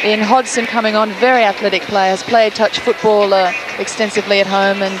in Hodson coming on, very athletic player, has played touch football extensively at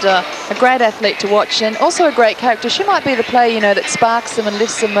home, and a great athlete to watch, and also a great character. She might be the player, you know, that sparks them and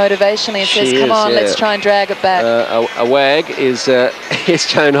lifts them motivationally and says, come on, let's try and drag it back. A Wagg is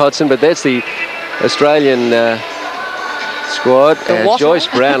Joan Hodson, but that's the Australian squad. And Joyce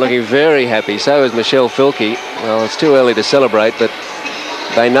Brown looking very happy. So is Michelle Fielke. Well, it's too early to celebrate, but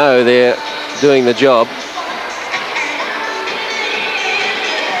they know they're doing the job.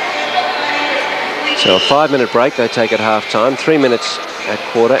 So a 5-minute break they take at half-time, 3 minutes at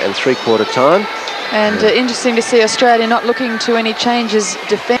quarter and three-quarter time. And interesting to see Australia not looking to any changes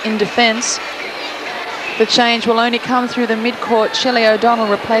in defence. The change will only come through the mid-court. Shelley O'Donnell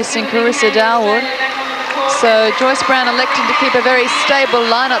replacing Carissa Dalwood. So Joyce Brown electing to keep a very stable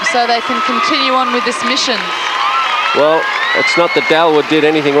lineup so they can continue on with this mission. Well, it's not that Dalwood did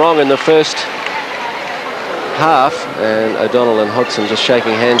anything wrong in the first half, and O'Donnell and Hodson just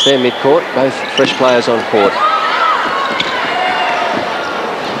shaking hands there mid-court, both fresh players on court.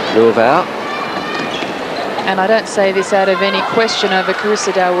 Nuavau. And I don't say this out of any question over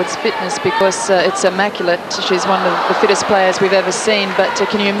Carissa Dalwood's fitness, because it's immaculate. She's one of the fittest players we've ever seen, but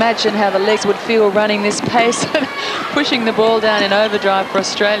can you imagine how the legs would feel running this pace and pushing the ball down in overdrive for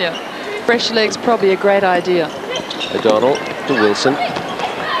Australia? Fresh legs, probably a great idea. O'Donnell to Wilson.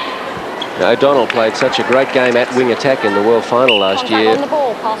 Now, O'Donnell played such a great game at wing attack in the World Final last year.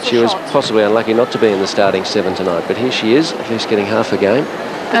 She was possibly unlucky not to be in the starting 7 tonight, but here she is, at least getting half a game.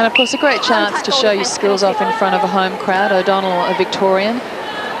 And of course, a great chance to show your skills off in front of a home crowd. O'Donnell, a Victorian,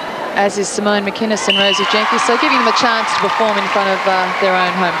 as is Simone McKinnis and Roselee Jencke, so giving them a chance to perform in front of their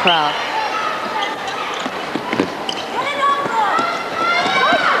own home crowd.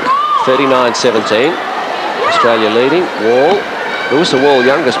 (39-17), Australia leading. Wall. Larissa Wall,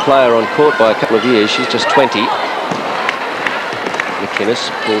 youngest player on court by a couple of years. She's just 20.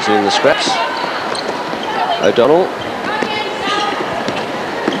 McKinnis pulls in the scraps. O'Donnell.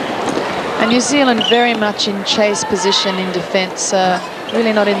 And New Zealand very much in chase position in defence,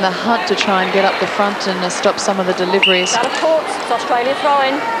 really not in the hunt to try and get up the front and stop some of the deliveries. Out of court, it's Australia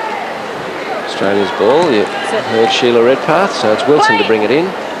throwing. Australia's ball. You heard Sheila Redpath, so it's Wilson to bring it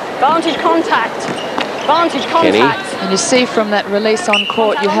in. Vantage contact. Vantage contact. Kenny. And you see from that release on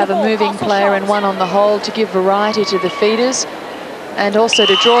court, you have a moving player and one on the hold to give variety to the feeders, and also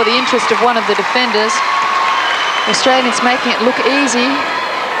to draw the interest of one of the defenders. The Australians making it look easy.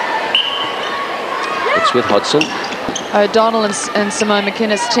 It's with Hodson. O'Donnell and Simone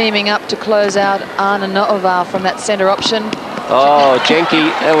McKinnis teaming up to close out Anna Nuavau from that centre option. Oh, Jencke,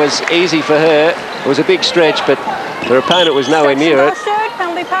 that was easy for her. It was a big stretch, but her opponent was nowhere near it.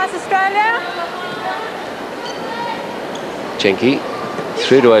 Penalty pass Australia. Jencke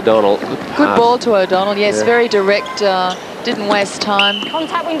through to O'Donnell. Good ball to O'Donnell, yes, yeah. Very direct, didn't waste time.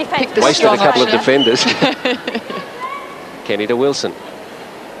 Contact wing defence. Wasted a couple of defenders. Kenny to Wilson.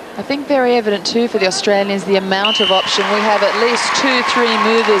 I think very evident too for the Australians the amount of option. We have at least 2-3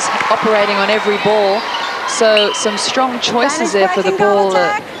 movers operating on every ball, so some strong choices there for the ball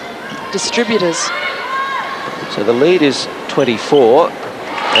distributors. So the lead is 24,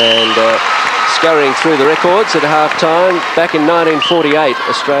 and scurrying through the records at half-time. Back in 1948,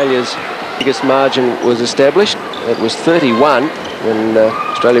 Australia's biggest margin was established. It was 31 when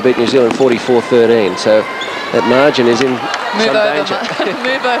Australia beat New Zealand 44-13. So that margin is in some danger.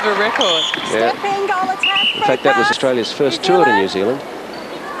 Move over record. Yeah. In fact, that was Australia's first tour to New Zealand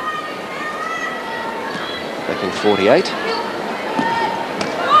back in 48.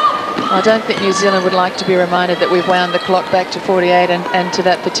 I don't think New Zealand would like to be reminded that we've wound the clock back to 48 and to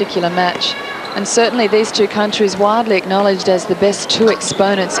that particular match. And certainly these two countries widely acknowledged as the best two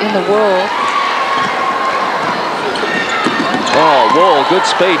exponents in the world. Oh, Wall, good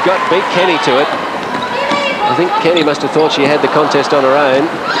speed, beat Kenny to it. I think Kenny must have thought she had the contest on her own.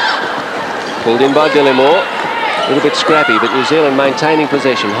 Pulled in by Dillimore. A little bit scrappy, but New Zealand maintaining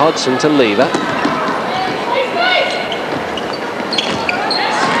possession. Hodson to Lever.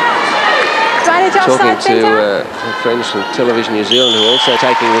 Talking to friends from Television New Zealand who are also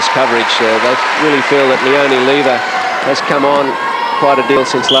taking this coverage. They really feel that Leonie Lever has come on quite a deal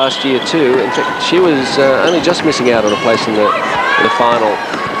since last year too. In fact, she was only just missing out on a place in the final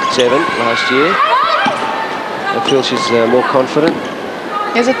 7 last year. I feel she's more confident.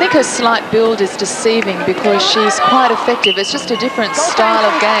 Yes, I think her slight build is deceiving because she's quite effective. It's just a different style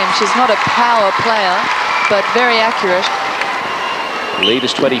of game. She's not a power player, but very accurate. Lead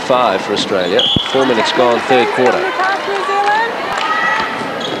is 25 for Australia. 4 minutes gone, third quarter.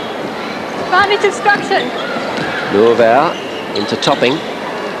 Advantage obstruction. Nuavau into Topping.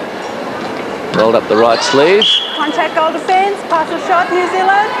 Rolled up the right sleeve. Contact goal defence. Partial shot, New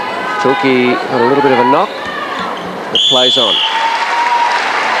Zealand. Fielke got a little bit of a knock. It plays on.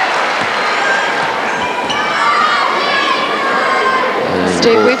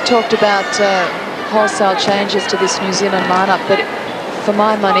 Steve, we've talked about wholesale changes to this New Zealand lineup, but for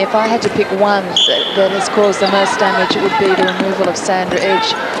my money, if I had to pick one that has caused the most damage, it would be the removal of Sandra Edge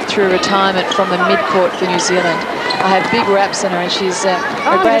through retirement from the mid-court for New Zealand. I have big raps on her, and she's a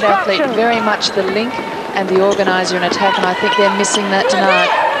great athlete, very much the link and the organiser in attack, and I think they're missing that tonight.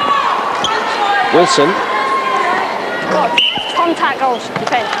 Wilson. Contact goal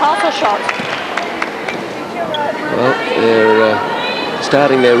defence. Partial shot. Well, they're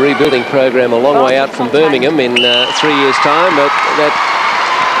starting their rebuilding program a long way out from Birmingham in 3 years' time, but that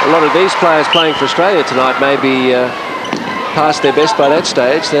a lot of these players playing for Australia tonight may be past their best by that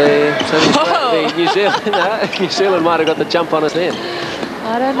stage. New Zealand might have got the jump on us then.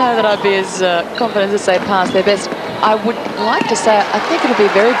 I don't know that I'd be as confident to say past their best. I would like to say I think it'll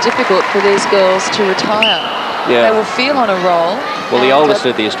be very difficult for these girls to retire. Yeah. They will feel on a roll. Well, the oldest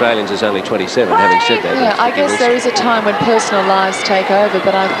of the Australians is only 27, having said that. Yeah, I guess there is a time when personal lives take over,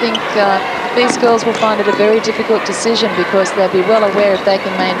 but I think these girls will find it a very difficult decision because they'll be well aware if they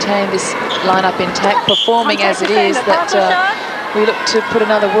can maintain this lineup intact, performing as it is, that we look to put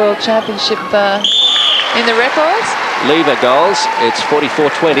another World Championship in the records. Lever goals, it's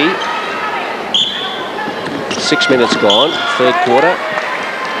 44-20. 6 minutes gone, third quarter.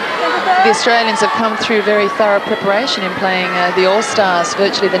 The Australians have come through very thorough preparation in playing the All-Stars,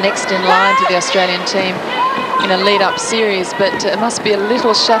 virtually the next in line to the Australian team in a lead-up series, but it must be a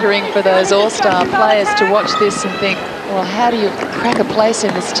little shuddering for those All-Star players to watch this and think, well, how do you crack a place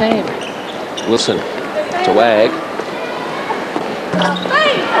in this team? Wilson to Wagg.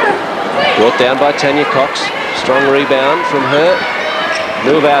 Brought down by Tanya Cox. Strong rebound from her.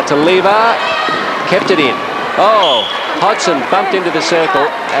 Move out to Lever. Kept it in. Oh, Hodson bumped into the circle.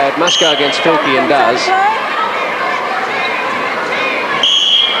 It must go against Fielke and does.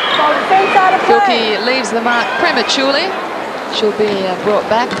 Fielke leaves the mark prematurely. She'll be brought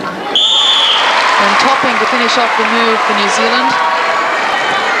back. And Topping to finish off the move for New Zealand.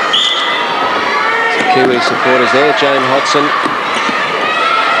 Kiwi supporters there. Jane Hodson.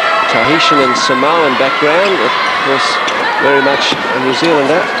 Tahitian and Samoan background. Of course, very much a New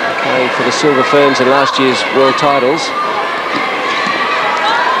Zealander. Playing for the Silver Ferns in last year's world titles.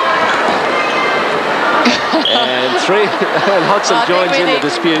 And three, and Hodson joins in the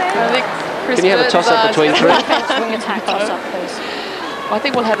dispute. Can you have a toss-up between three? Wing attack toss-up, please. I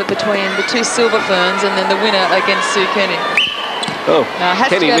think we'll have it between the two Silver Ferns and then the winner against Sue Kenny. Oh, now, it has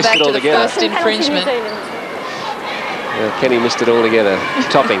Kenny to go missed back it to altogether. the first infringement. Kenny missed it altogether.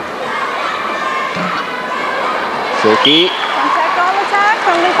 Topping. Fielke.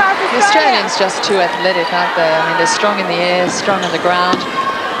 The Australians just too athletic, aren't they? I mean, they're strong in the air, strong on the ground.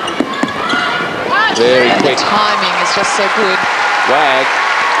 Very and quick. The timing is just so good. Wagg.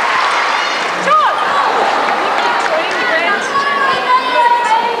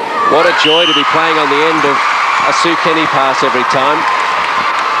 What a joy to be playing on the end of a Sue Kenny pass every time.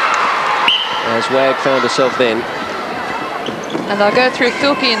 As Wagg found herself then. And they'll go through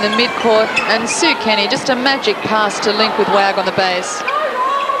Fielke in the mid-court and Sue Kenny, just a magic pass to link with Wagg on the base.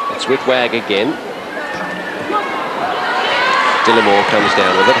 It's with Wagg again. Dillamore comes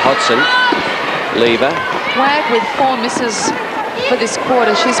down with it. Hodson. Lever. Wagg with 4 misses for this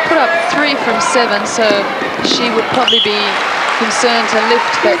quarter. She's put up 3 from 7, so she would probably be concerned to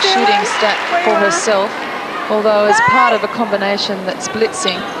lift that shooting stat for herself. Although as part of a combination that's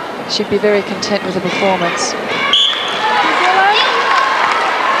blitzing, she'd be very content with the performance.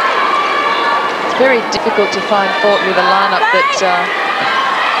 It's very difficult to find fault with a lineup that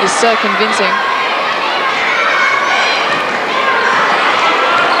is so convincing.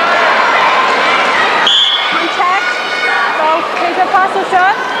 Partial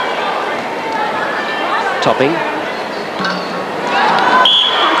shot. Topping.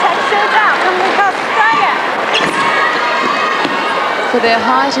 Contact shoot out from Australia. For their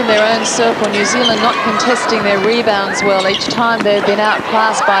height in their own circle, New Zealand not contesting their rebounds well. Each time they've been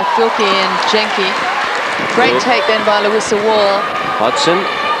outclassed by Fielke and Jencke. Great take then by Louisa Wall. Hodson.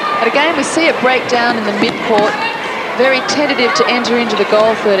 But again, we see it break down in the mid-court. Very tentative to enter into the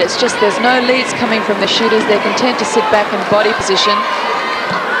goal third. It's just there's no leads coming from the shooters. They're content to sit back in body position.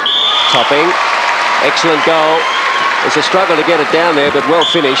 Topping. Excellent goal. It's a struggle to get it down there, but well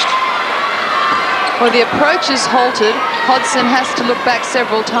finished. Well, the approach is halted. Hodson has to look back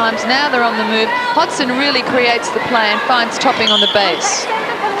several times. Now they're on the move. Hodson really creates the play and finds Topping on the base.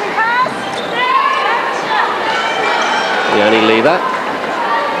 The only lever.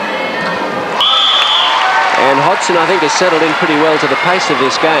 And Hodson, I think, has settled in pretty well to the pace of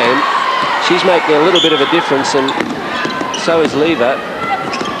this game. She's making a little bit of a difference, and so is Lever.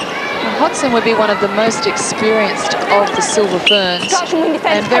 Hodson would be one of the most experienced of the Silver Ferns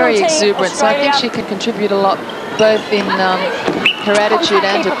and very exuberant, so I think she can contribute a lot both in her attitude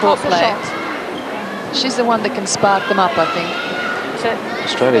and her court play. She's the one that can spark them up, I think.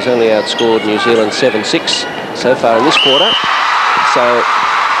 Australia's only outscored New Zealand 7-6 so far in this quarter, so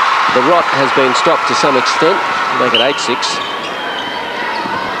the rot has been stopped to some extent, make it 8-6.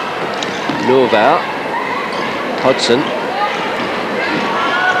 Norval, Hodson,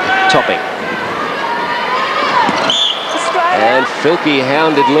 Topping. And Fielke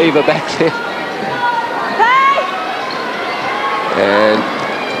hounded Lever back there. And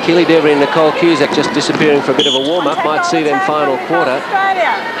Keely Devery and Nicole Cusack just disappearing for a bit of a warm-up. Might see them final quarter.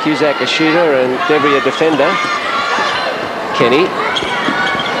 Cusack a shooter and Devery a defender. Kenny.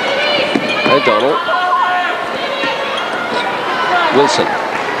 O'Donnell. Wilson.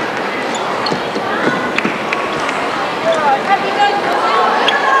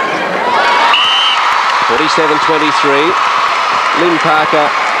 47-23. Lynn Parker,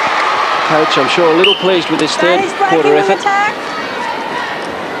 coach, I'm sure, a little pleased with this third quarter effort.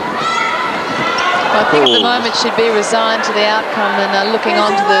 I think at the moment she'd be resigned to the outcome and looking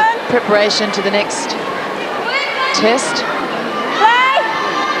on to the preparation to the next test.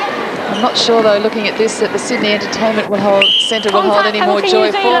 I'm not sure, though, looking at this, that the Sydney Entertainment Centre will hold any more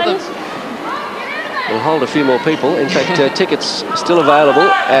joy for them. We'll hold a few more people. In fact, tickets still available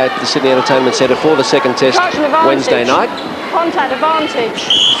at the Sydney Entertainment Centre for the second test Wednesday night. Contact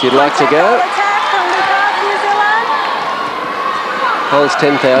advantage. If you'd like to go. Holds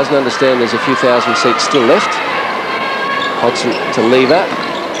 10,000. Understand there's a few thousand seats still left. Hodson to Lever.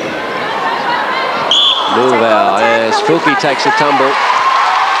 Norval as Fielke takes a tumble.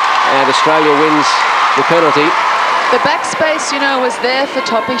 And Australia wins the penalty. The backspace, you know, was there for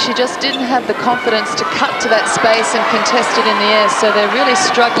Topping. She just didn't have the confidence to cut to that space and contest it in the air, so they're really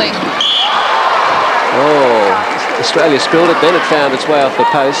struggling. Oh, Australia spilled it, then it found its way off the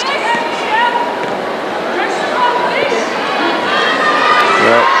post.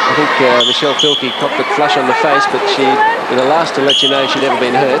 Well, I think Michelle Fielke copped it flush on the face, but she was the last to let you know she'd ever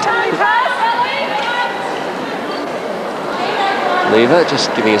been hurt. Lever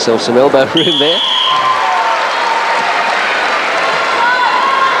just giving herself some elbow room there.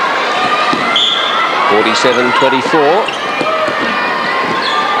 (47-24).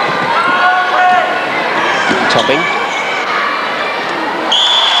 Topping.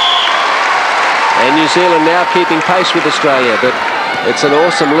 And New Zealand now keeping pace with Australia, but it's an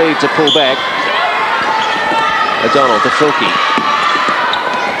awesome lead to pull back. O'Donnell to Fielke.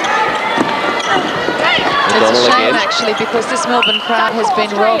 It's a shame, actually, because this Melbourne crowd has been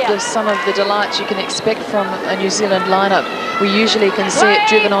robbed of some of the delights you can expect from a New Zealand lineup. We usually can see it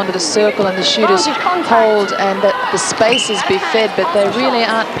driven onto the circle and the shooters hold and that the spaces be fed, but they really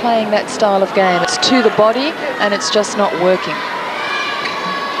aren't playing that style of game. It's to the body and it's just not working.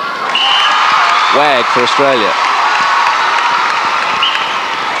 Wagg for Australia.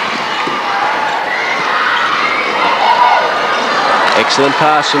 Excellent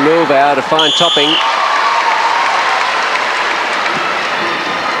pass from Norval to find Topping.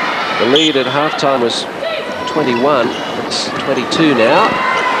 The lead at halftime was 21. It's 22 now.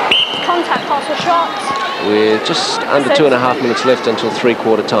 Contact pass or shot. With just under 2.5 minutes left until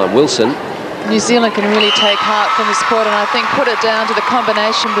three-quarter time. Wilson. New Zealand can really take heart from this quarter, and I think put it down to the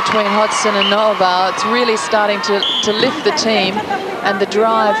combination between Hodson and Norval. It's really starting to lift the team, and the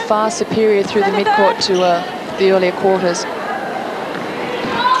drive far superior through the midcourt to the earlier quarters.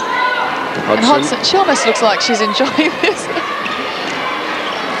 And Hodson, she almost looks like she's enjoying this.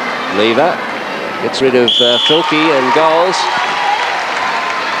 Lever gets rid of Fielke and goals.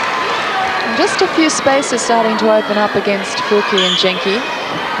 And just a few spaces starting to open up against Fielke and Jencke.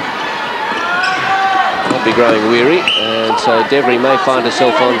 Might be growing weary, and so Devery may find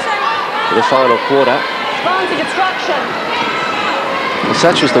herself on for the final quarter. And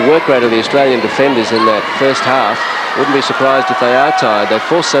such was the work rate of the Australian defenders in that first half. Wouldn't be surprised if they are tired. They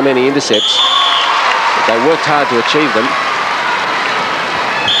forced so many intercepts, but they worked hard to achieve them.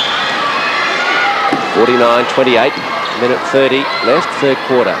 49-28, minute 30 left, third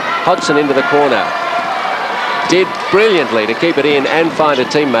quarter. Hodson into the corner. Did brilliantly to keep it in and find a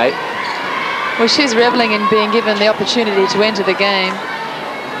teammate. Well, she's revelling in being given the opportunity to enter the game.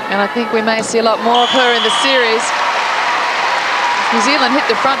 And I think we may see a lot more of her in the series. New Zealand hit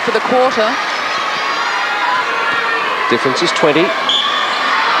the front for the quarter. Difference is 20.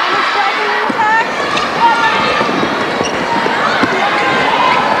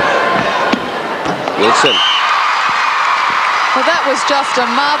 Wilson. Well, that was just a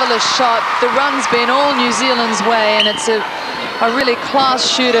marvellous shot. The run's been all New Zealand's way, and it's a really class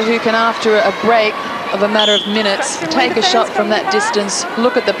shooter who can, after a break of a matter of minutes, take a shot from that distance,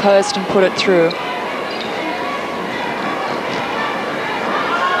 look at the post and put it through.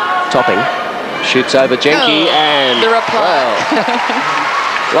 Topping. Shoots over Jencke and... the reply.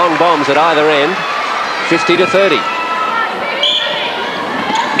 Well, long bombs at either end. 50 to 30.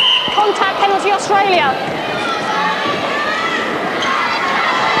 Contact penalty, Australia.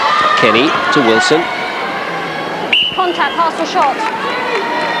 Kenny to Wilson. Contact, pass or shot.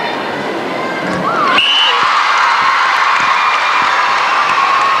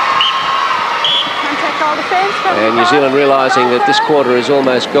 Contact, goal defence. And New Zealand realising that this quarter is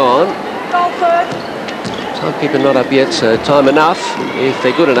almost gone. Goal third. Timekeeper not up yet, so time enough, if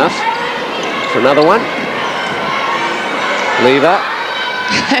they're good enough, for another one. Lever.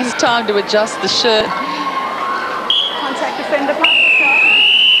 It's time to adjust the shirt. Contact defender, pass or shot.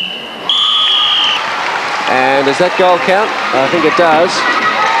 And does that goal count? I think it does.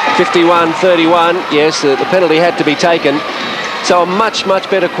 51-31. Yes, the penalty had to be taken. So a much, much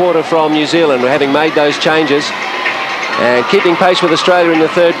better quarter from New Zealand, having made those changes and keeping pace with Australia in the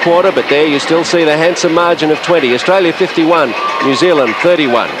third quarter. But there you still see the handsome margin of 20. Australia 51, New Zealand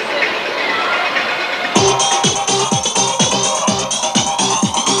 31.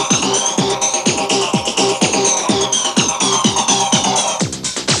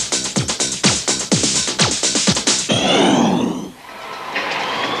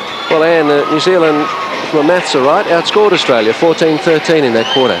 Well, Anne, New Zealand, if my maths are right, outscored Australia 14-13 in that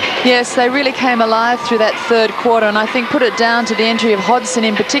quarter. Yes, they really came alive through that third quarter, and I think put it down to the entry of Hodgson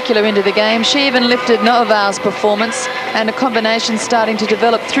in particular into the game. She even lifted Nova's performance, and a combination starting to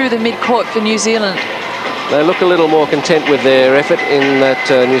develop through the mid-court for New Zealand. They look a little more content with their effort in that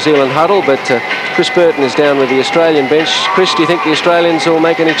New Zealand huddle, but Chris Burton is down with the Australian bench. Chris, do you think the Australians will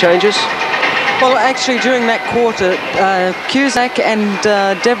make any changes? Well, actually, during that quarter, Cusack and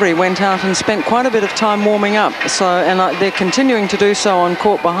Devery went out and spent quite a bit of time warming up. And they're continuing to do so on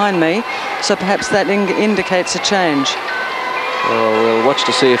court behind me. So perhaps that indicates a change. Well, we'll watch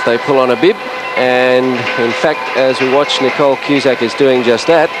to see if they pull on a bib. And in fact, as we watch, Nicole Cusack is doing just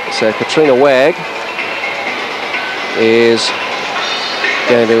that. So Catriona Wagg is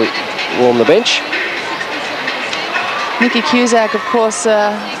going to warm the bench. Nikki Cusack, of course,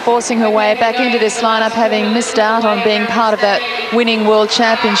 forcing her way back into this lineup, having missed out on being part of that winning World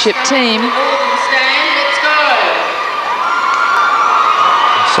Championship team.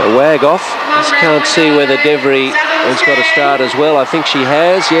 So Wagg off. Just can't see whether Devery has got a start as well. I think she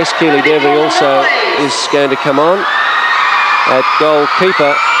has. Yes, Keely Devery also is going to come on at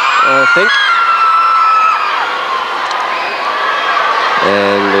goalkeeper, I think.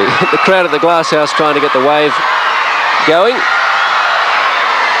 And the crowd at the Glasshouse trying to get the wave going.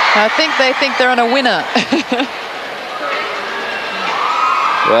 I think they think they're on a winner.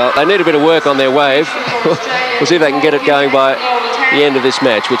 Well, they need a bit of work on their wave. We'll see if they can get it going by the end of this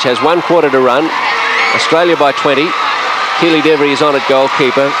match, which has 1 quarter to run. Australia by 20. Keely Devery is on at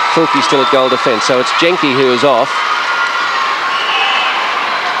goalkeeper. Fielke still at goal defence. So it's Jencke who is off.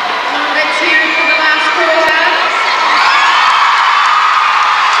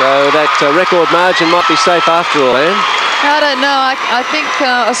 So that record margin might be safe after all, Anne. I don't know. I think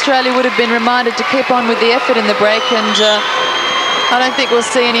Australia would have been reminded to keep on with the effort in the break, and I don't think we'll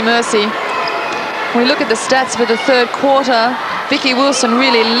see any mercy. When we look at the stats for the third quarter, Vicki Wilson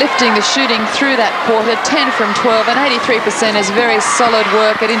really lifting the shooting through that quarter, 10 from 12, and 83% is very solid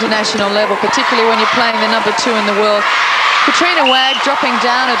work at international level, particularly when you're playing the #2 in the world. Catriona Wagg dropping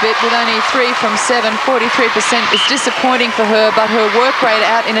down a bit with only 3 from 7, 43% is disappointing for her, but her work rate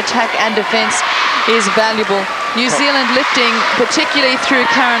out in attack and defence is valuable. New Zealand lifting, particularly through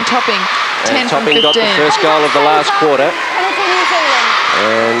Karen Topping, 10 from 15. Topping got the first goal of the last quarter.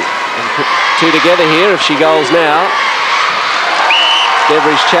 And put 2 together here if she goals now.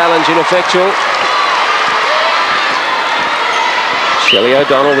 Devery's challenge ineffectual. Shelley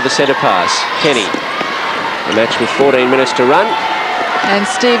O'Donnell with the centre pass. Kenny. The match with 14 minutes to run. And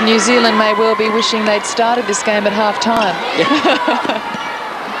Steve, New Zealand may well be wishing they'd started this game at half-time.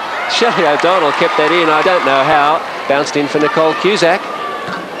 Shelley O'Donnell kept that in. I don't know how. Bounced in for Nicole Cusack.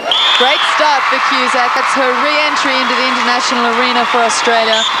 Great start for Cusack. That's her re-entry into the international arena for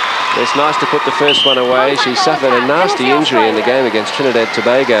Australia. It's nice to put the first one away. She suffered a nasty injury in the game against Trinidad and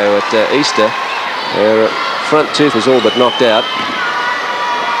Tobago at Easter. Her front tooth was all but knocked out.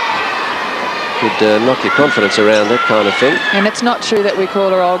 Could knock your confidence around, that kind of thing. And it's not true that we call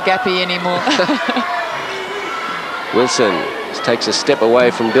her old Gappy anymore. Wilson takes a step away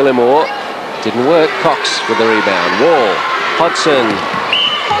from Dillimore. Didn't work. Cox with the rebound. Wall. Hodson.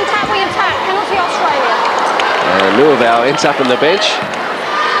 Contact, we attack. Penalty Australia. Nuavau ends up on the bench.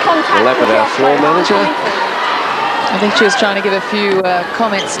 Contact. The lap of our floor manager. I think she was trying to give a few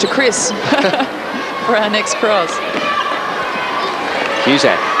comments to Chris for our next cross.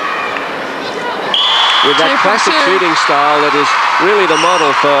 Cusack. With that classic shooting style that is really the model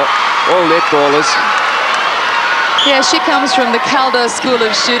for all netballers. Yeah, she comes from the Caldo School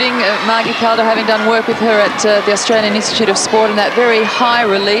of Shooting. Margie Caldo having done work with her at the Australian Institute of Sport, and that very high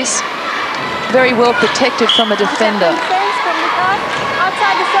release, very well protected from a defender.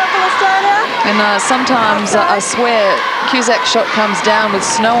 Outside the circle, Australia. And sometimes I swear Cusack's shot comes down with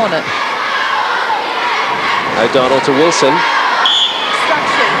snow on it. O'Donnell to Wilson.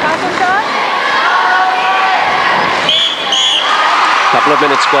 Couple of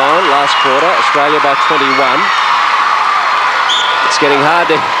minutes gone, last quarter. Australia by 21. It's getting hard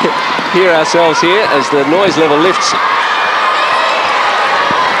to hear ourselves here as the noise level lifts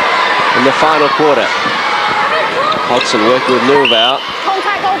in the final quarter. Hodson working with Nuavau.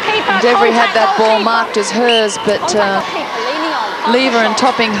 Devery had that ball marked as hers, but Lever and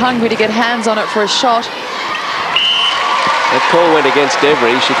Topping hungry to get hands on it for a shot. That call went against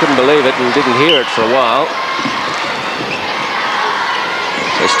Devery. She couldn't believe it and didn't hear it for a while.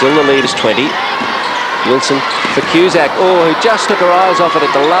 So still the lead is 20. Wilson for Cusack. Oh, who just took her eyes off it at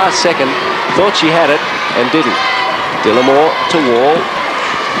the last second. Thought she had it and didn't. Dillimore to Wall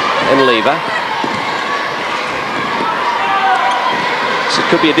and Lever. So it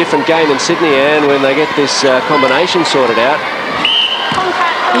could be a different game in Sydney, Anne, when they get this combination sorted out.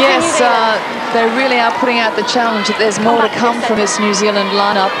 Yes, they really are putting out the challenge that there's more to come from this New Zealand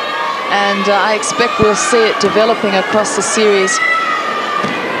lineup, and I expect we'll see it developing across the series.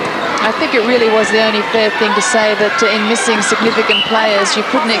 I think it really was the only fair thing to say that in missing significant players, you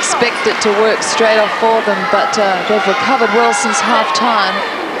couldn't expect it to work straight off for them, but they've recovered well since half-time.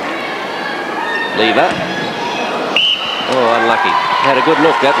 Lever. Oh, unlucky. Had a good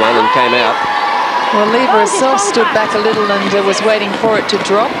look, that one, and came out. Well, Lever herself stood back a little and was waiting for it to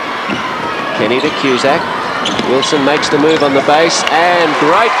drop. Kenny to Cusack. Wilson makes the move on the base, and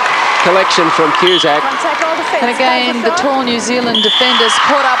great collection from Cusack. And again, the tall New Zealand defenders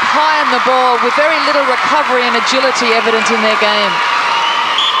caught up high on the ball with very little recovery and agility evident in their game.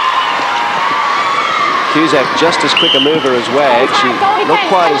 Cusack just as quick a mover as Wagg. She not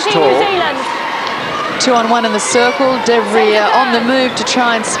quite as tall. 2-on-1 in the circle. Devery on the move to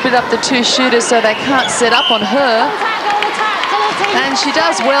try and split up the two shooters so they can't set up on her. And she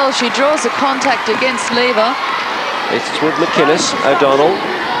does well. She draws a contact against Lever. It's with McKinnis. O'Donnell.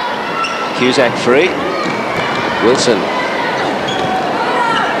 Cusack free. Wilson.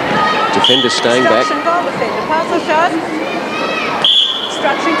 Defender staying back.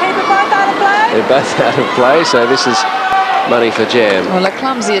 They're both out of play, so this is money for Jam. Well, a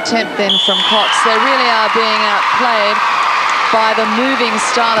clumsy attempt then from Cox. They really are being outplayed by the moving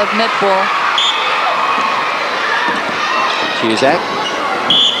style of netball. Cusack.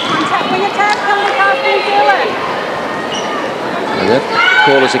 And that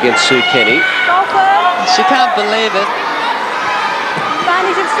call is against Sue Kenny. She can't believe it.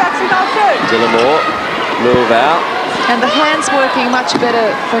 Dillimore, Nuavau. And the hands working much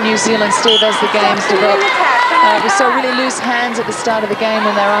better for New Zealand, Steve, as the game's developed. We saw really loose hands at the start of the game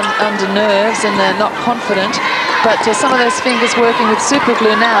when they're under nerves and they're not confident. But some of those fingers working with super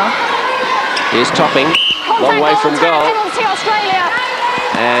glue now. Here's Topping, long way from goal.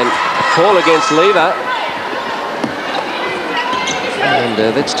 And call against Lever. And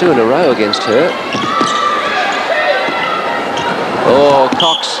that's two in a row against her. Oh,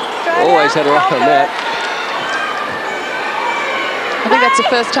 Cox always had her eye on that. I think that's the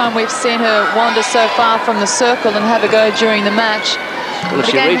first time we've seen her wander so far from the circle and have a go during the match. Well,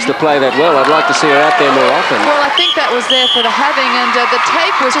 if she reads the play that well, I'd like to see her out there more often. Well, I think that was there for the having, and the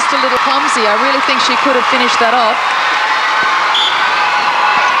take was just a little clumsy. I really think she could have finished that off.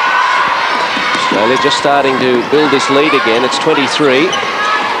 Australia just starting to build this lead again. It's 23.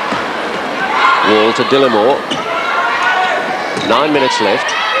 Wall to Dillimore. 9 minutes left.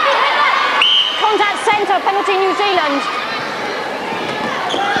 Contact centre, penalty New Zealand.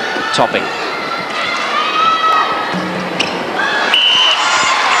 Topping.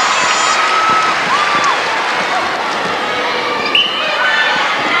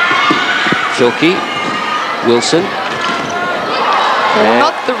 Fielke, Wilson. Well,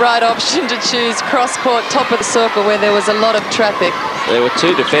 not the right option to choose cross-court, top of the circle, where there was a lot of traffic. There were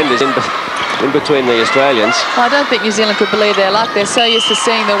two defenders in between the Australians. I don't think New Zealand could believe their luck. They're so used to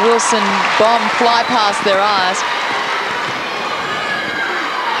seeing the Wilson bomb fly past their eyes.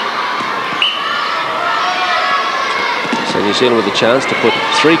 So New Zealand with a chance to put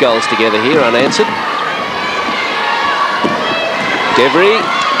 3 goals together here, unanswered. Devery,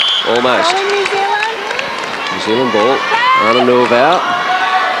 almost. New Zealand ball. Anna Nuovau.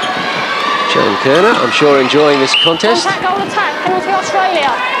 Joan Kerner, I'm sure, enjoying this contest. Contact, goal attack, penalty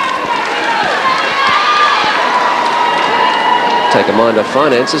Australia. Take a mind off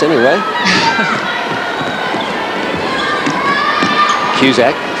finances anyway.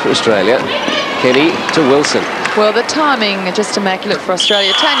 Cusack for Australia. Kenny to Wilson. Well, the timing just immaculate for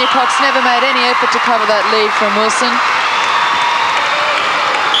Australia. Tanya Cox never made any effort to cover that lead from Wilson.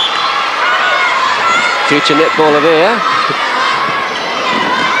 Future netballer there.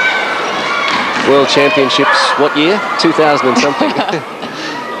 World Championships, what year? 2000 and something.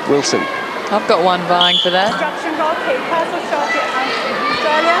 Wilson. I've got one vying for that. Instruction goal kick, pass or shot it,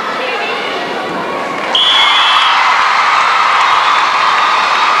 Australia.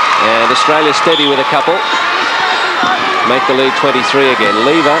 And Australia steady with a couple. Make the lead 23 again.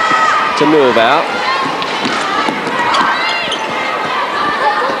 Lever to Nuovau.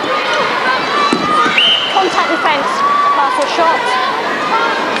 Contact defence, pass or shot.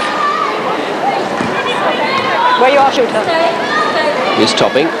 Where you are, shooter. Here's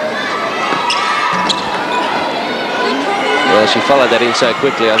Topping. Well, she followed that in so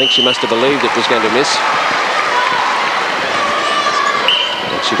quickly, I think she must have believed it was going to miss.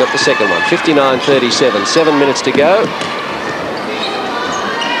 And she got the second one. 59-37, 7 minutes to go.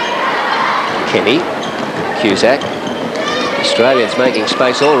 Kenny, Cusack. Australians making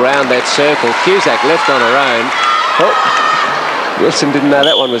space all round that circle. Cusack left on her own. Oh, Wilson didn't know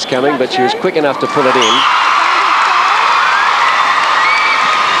that one was coming, but she was quick enough to pull it in.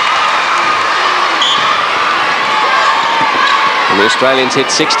 And the Australians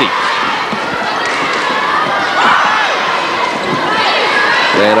hit 60.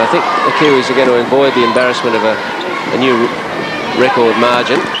 And I think the Kiwis are going to avoid the embarrassment of a new record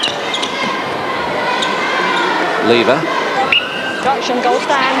margin. Lever. Instruction, goal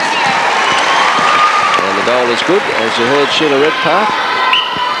stands. And the goal is good, as you heard Sheila Redpath.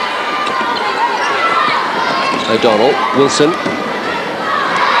 O'Donnell, Wilson.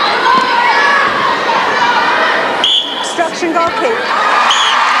 Instruction, goal kick.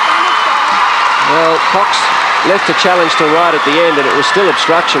 Well, Cox left a challenge to right at the end, and it was still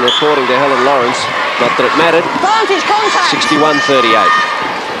obstruction, according to Helen Lawrence. Not that it mattered. Advantage, contact. 61-38.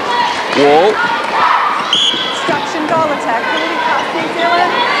 Wall. Instruction, goal attack. Penalty pass, New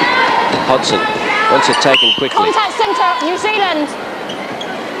Zealand. Hodson wants it taken quickly. Contact centre, New Zealand.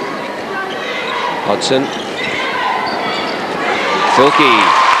 Hodson. Fielke.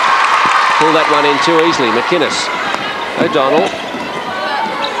 Pull that one in too easily. McKinnis. O'Donnell.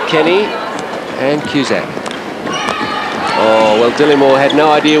 Kenny. And Cusack. Oh, well, Dillimore had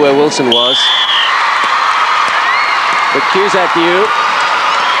no idea where Wilson was. But Cusack knew.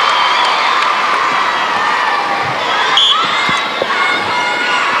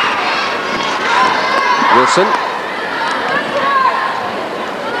 Wilson.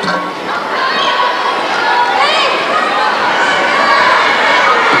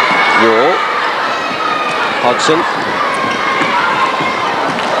 Wall. Hodson.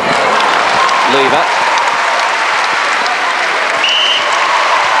 Lever.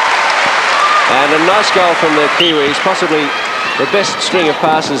 And a nice goal from the Kiwis, possibly the best string of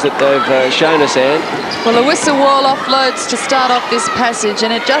passes that they've shown us, Anne. Well, the whistle wall offloads to start off this passage,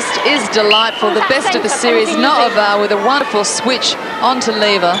 and it just is delightful. The best of the series, Nuovau with a wonderful switch onto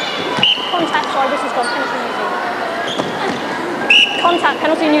Lever. Contact, sorry, this has gone penalty New Zealand. Contact,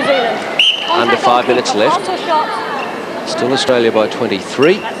 penalty New Zealand. Contact, under 5 minutes left. Pass or shot. Still Australia by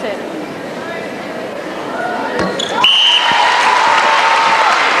 23. That's it.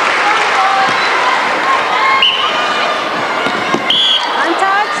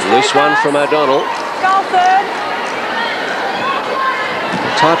 Loose one from O'Donnell. Goal third.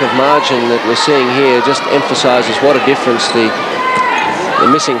 The type of margin that we're seeing here just emphasises what a difference the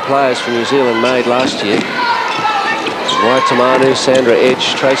missing players from New Zealand made last year. Waitamanu, Sandra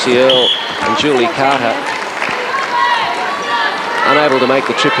Edge, Tracy Earl and Julie Carter. Unable to make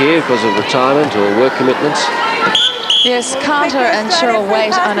the trip here because of retirement or work commitments. Yes, Carter and Cheryl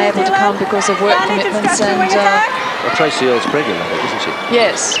Waite unable to come because of work commitments, and well, Tracy Earl's pregnant, I think, isn't she?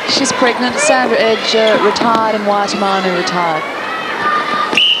 yes, she's pregnant. Sandra Edge retired, and Waitamanu retired.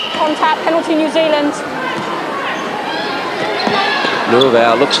 contact, penalty New Zealand.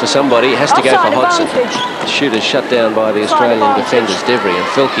 Nuuvau looks for somebody, has to go for Offside Hodgson. advantage. Shooter's shut down by the Offside Australian advantage. defenders, Devery and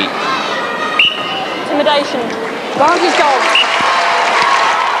Fielke. Intimidation. Advantage goal.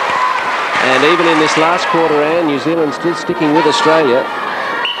 And even in this last quarter, Anne, New Zealand still sticking with Australia.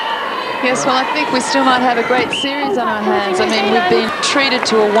 Yes, well, I think we still might have a great series on our hands. I mean, we've been treated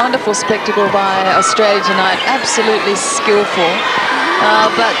to a wonderful spectacle by Australia tonight, absolutely skillful.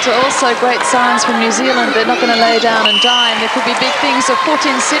 But also great signs from New Zealand. They're not going to lay down and die, and there could be big things afoot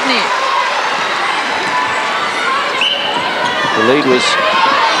in Sydney. The lead was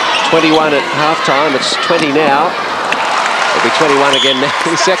 21 at half-time. It's 20 now. It'll be 21 again now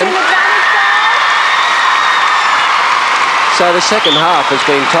in the second. So the second half has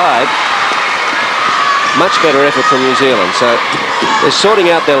been tied. Much better effort from New Zealand. So they're sorting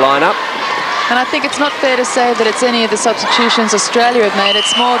out their lineup. And I think it's not fair to say that it's any of the substitutions Australia have made.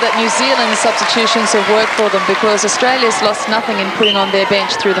 It's more that New Zealand's substitutions have worked for them, because Australia's lost nothing in putting on their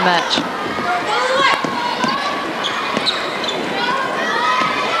bench through the match.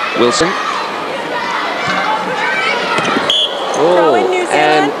 Wilson. Oh,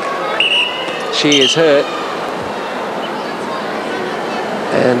 and she is hurt.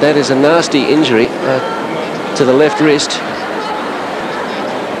 And that is a nasty injury to the left wrist.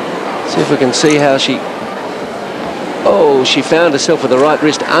 See if we can see how she... Oh, she found herself with the right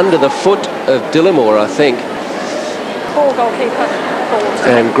wrist under the foot of Dillimore, I think. Ball goalkeeper.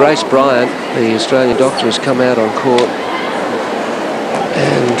 And Grace Bryant, the Australian doctor, has come out on court.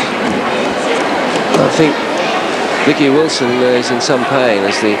 And I think Vicki Wilson is in some pain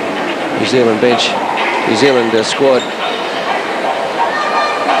as the New Zealand squad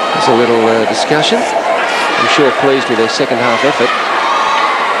has a little discussion. I'm sure pleased with their second half effort.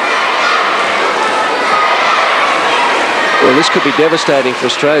 Well, this could be devastating for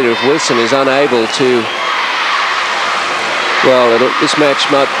Australia if Wilson is unable to... Well, this match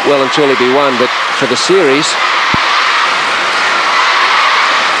might well and truly be won, but for the series...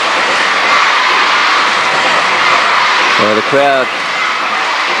 the crowd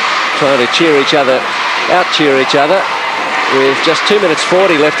trying to cheer each other, out-cheer each other, with just 2 minutes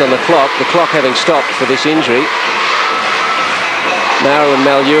 40 left on the clock having stopped for this injury. Marouane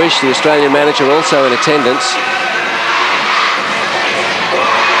Maluish, the Australian manager, also in attendance.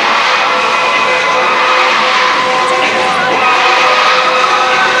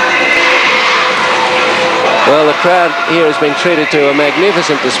 Well, the crowd here has been treated to a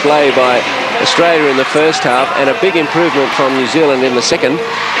magnificent display by Australia in the first half, and a big improvement from New Zealand in the second.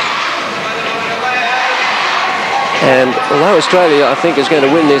 And although Australia, I think, is going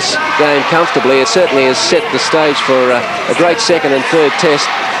to win this game comfortably, it certainly has set the stage for a great second and third test,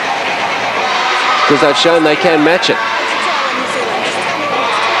 because they've shown they can match it.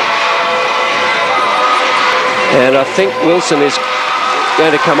 And I think Wilson is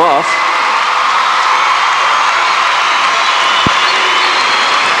going to come off.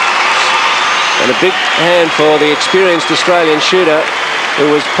 And a big hand for the experienced Australian shooter,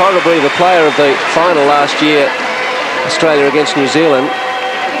 who was probably the player of the final last year, Australia against New Zealand.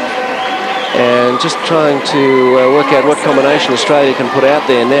 And just trying to work out what combination Australia can put out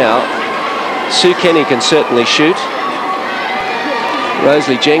there now. Sue Kenny can certainly shoot.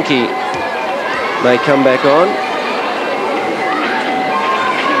 Roselee Jencke may come back on.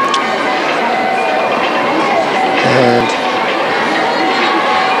 And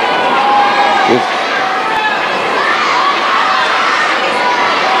with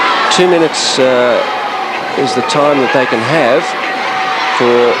 2 minutes is the time that they can have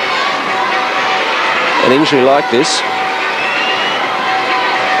for an injury like this.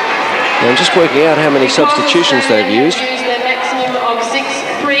 And I'm just working out how many substitutions they've used. Use their maximum of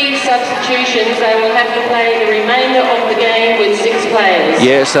 3 substitutions. They will have to play the remainder of the game with 6 players.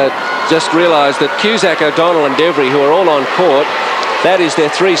 Yes, I just realised that Cusack, O'Donnell and Devery, who are all on court, that is their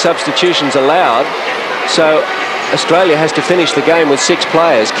 3 substitutions allowed. So Australia has to finish the game with 6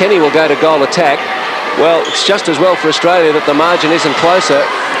 players. Kenny will go to goal attack. Well, it's just as well for Australia that the margin isn't closer,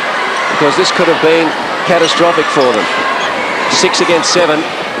 because this could have been catastrophic for them. 6 against 7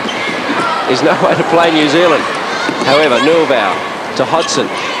 is no way to play New Zealand. However, Nuuvau to Hodgson.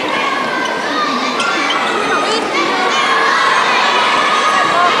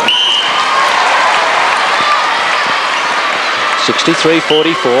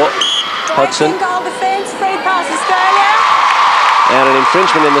 (63-44). Hodgson. Goal defence, free pass Australia. And an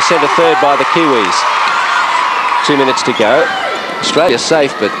infringement in the centre third by the Kiwis. 2 minutes to go. Australia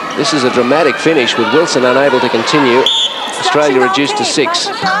safe, but this is a dramatic finish with Wilson unable to continue. Australia reduced to 6. And Sue Kenny pops in her first. 63-44. 63-44. 2 minutes to go. Australia safe, but this is a dramatic finish with Wilson unable to continue. Australia reduced to 6. 6. 63-44. 2 minutes to go. Australia safe, but this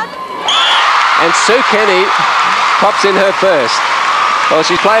is a dramatic finish with Wilson unable to continue. And Sue Kenny pops in her first. Well,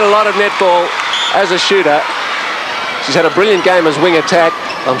 she's played a lot of netball as a shooter. She's had a brilliant game as wing attack.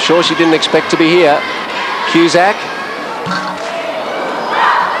 I'm sure she didn't expect to be here. Cusack.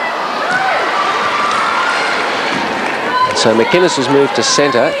 So McKinnis has moved to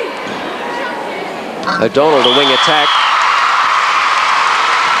centre. O'Donnell to wing attack.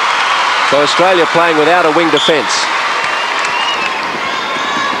 So Australia playing without a wing defence.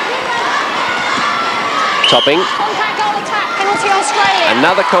 Topping. Contact goal attack, penalty Australia.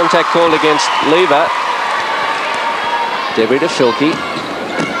 Another contact called against Lever. Devery to Fielke.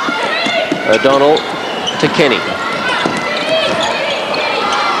 O'Donnell to Kenny.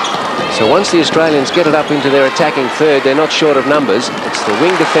 So once the Australians get it up into their attacking third, they're not short of numbers. It's the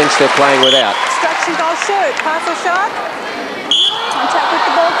wing defence they're playing without. Instruction goal shoot, pass or shot. Contact with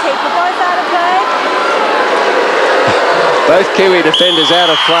the ball keeper, both out of play. Both Kiwi defenders out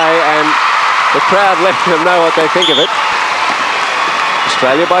of play, and the crowd letting them know what they think of it.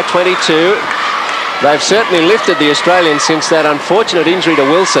 Australia by 22. They've certainly lifted the Australians since that unfortunate injury to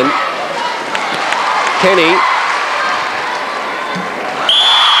Wilson. Kenny.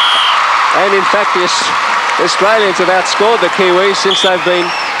 And in fact, the Australians have outscored the Kiwis since they've been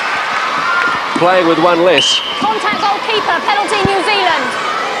playing with one less. Contact goalkeeper, penalty New Zealand.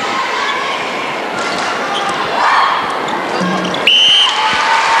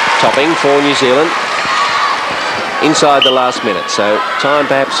 Topping for New Zealand. Inside the last minute, so time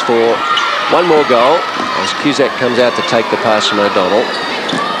perhaps for one more goal as Cusack comes out to take the pass from O'Donnell.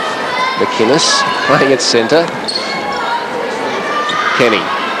 McKinnis playing at centre. Kenny.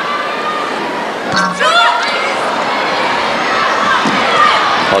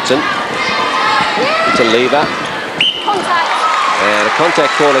 Hodson to Lever. Contact. And a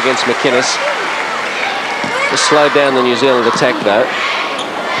contact call against McKinnis. Just slowed down the New Zealand attack though.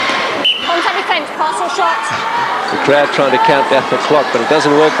 Contact defence, pass or shot. The crowd trying to count down the clock, but it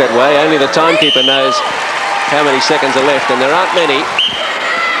doesn't work that way. Only the timekeeper knows how many seconds are left, and there aren't many.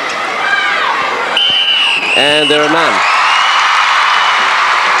 And there are none.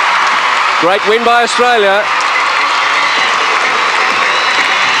 Great win by Australia.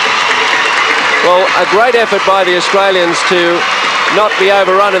 Well, a great effort by the Australians to not be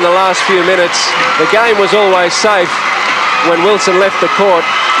overrun in the last few minutes. The game was always safe when Wilson left the court,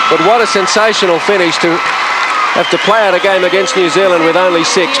 but what a sensational finish to have to play out a game against New Zealand with only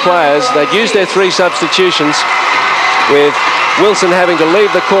 6 players. They'd used their 3 substitutions, with Wilson having to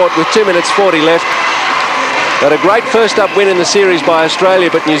leave the court with 2 minutes 40 left. But a great first up win in the series by Australia,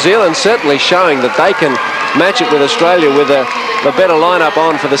 but New Zealand certainly showing that they can match it with Australia with a better lineup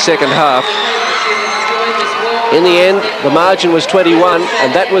on for the second half. In the end, the margin was 21,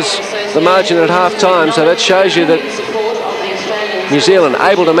 and that was the margin at half time, so that shows you that New Zealand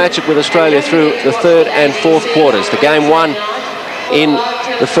able to match it with Australia through the 3rd and 4th quarters. The game won in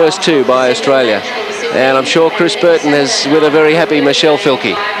the first 2 by Australia. And I'm sure Chris Burton is with a very happy Michelle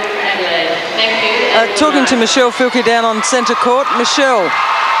Fielke. Talking to Michelle Fielke down on centre court. Michelle,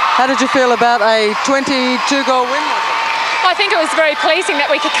 how did you feel about a 22-goal win? I think it was very pleasing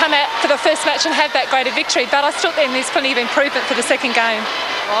that we could come out for the first match and have that greater victory, but I still think there's plenty of improvement for the second game.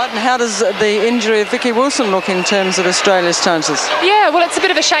 Right, and how does the injury of Vicki Wilson look in terms of Australia's chances? Yeah, well, it's a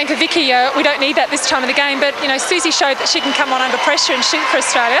bit of a shame for Vicki. We don't need that this time of the game, but, you know, Susie showed that she can come on under pressure and shoot for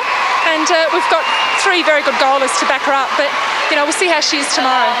Australia, and we've got 3 very good goalers to back her up, but, you know, we'll see how she is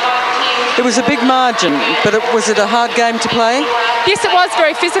tomorrow. It was a big margin, but was it a hard game to play? Yes, it was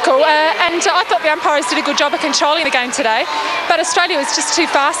very physical, and I thought the umpires did a good job of controlling the game today, but Australia was just too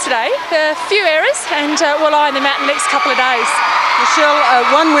fast today. A few errors, and we'll iron them out in the next couple of days. Michelle,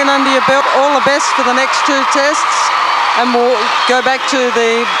 1 win under your belt. All the best for the next 2 tests, and we'll go back to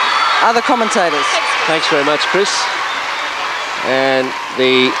the other commentators. Thanks very much, Chris. And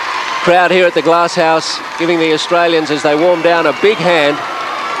the crowd here at the Glasshouse giving the Australians, as they warm down, a big hand.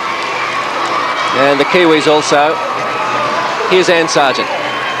 And the Kiwis also. Here's Anne Sargent.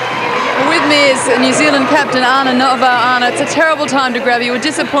 With me is New Zealand captain Anna Nova. Anna, it's a terrible time to grab you. A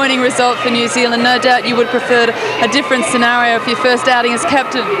disappointing result for New Zealand. No doubt you would have preferred a different scenario for your first outing as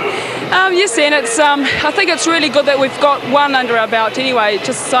captain. Yes, and it's. I think it's really good that we've got 1 under our belt anyway,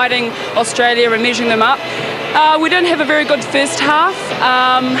 just citing Australia and measuring them up. We didn't have a very good first half.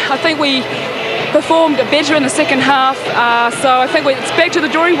 I think we performed better in the second half, so I think it's back to the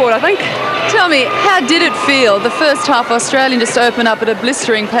drawing board, I think. Tell me, how did it feel? The first half, Australian just opened up at a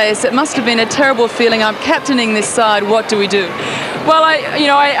blistering pace. It must have been a terrible feeling. I'm captaining this side. What do we do? Well,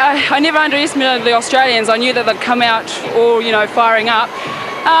 I never underestimated the Australians. I knew that they'd come out all, firing up.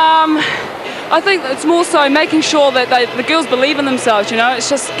 I think it's more so making sure that the girls believe in themselves, you know. It's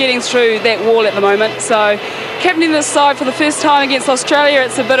just getting through that wall at the moment. So captaining this side for the first time against Australia,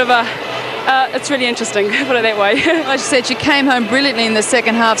 it's a bit of a, it's really interesting, put it that way. Like you said, you came home brilliantly in the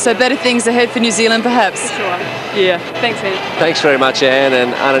second half, so better things ahead for New Zealand perhaps. Sure. Yeah, thanks, Anne. Thanks very much, Anne,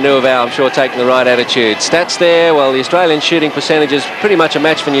 and Ananuavau, I'm sure, taking the right attitude. Stats there, well, the Australian shooting percentage is pretty much a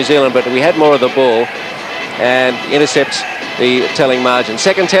match for New Zealand, but we had more of the ball and intercepts the telling margin.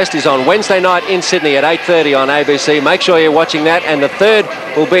 Second test is on Wednesday night in Sydney at 8:30 on ABC. Make sure you're watching that, and the third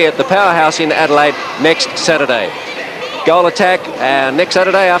will be at the Powerhouse in Adelaide next Saturday. Goal attack next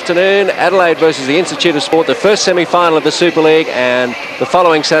Saturday afternoon, Adelaide versus the Institute of Sport, the first semi-final of the Super League, and the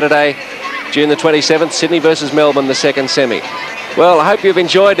following Saturday, June the 27th, Sydney versus Melbourne, the second semi. Well, I hope you've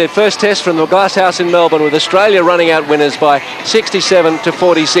enjoyed the first test from the Glasshouse in Melbourne, with Australia running out winners by 67 to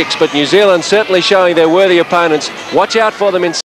 46, but New Zealand certainly showing their worthy opponents. Watch out for them in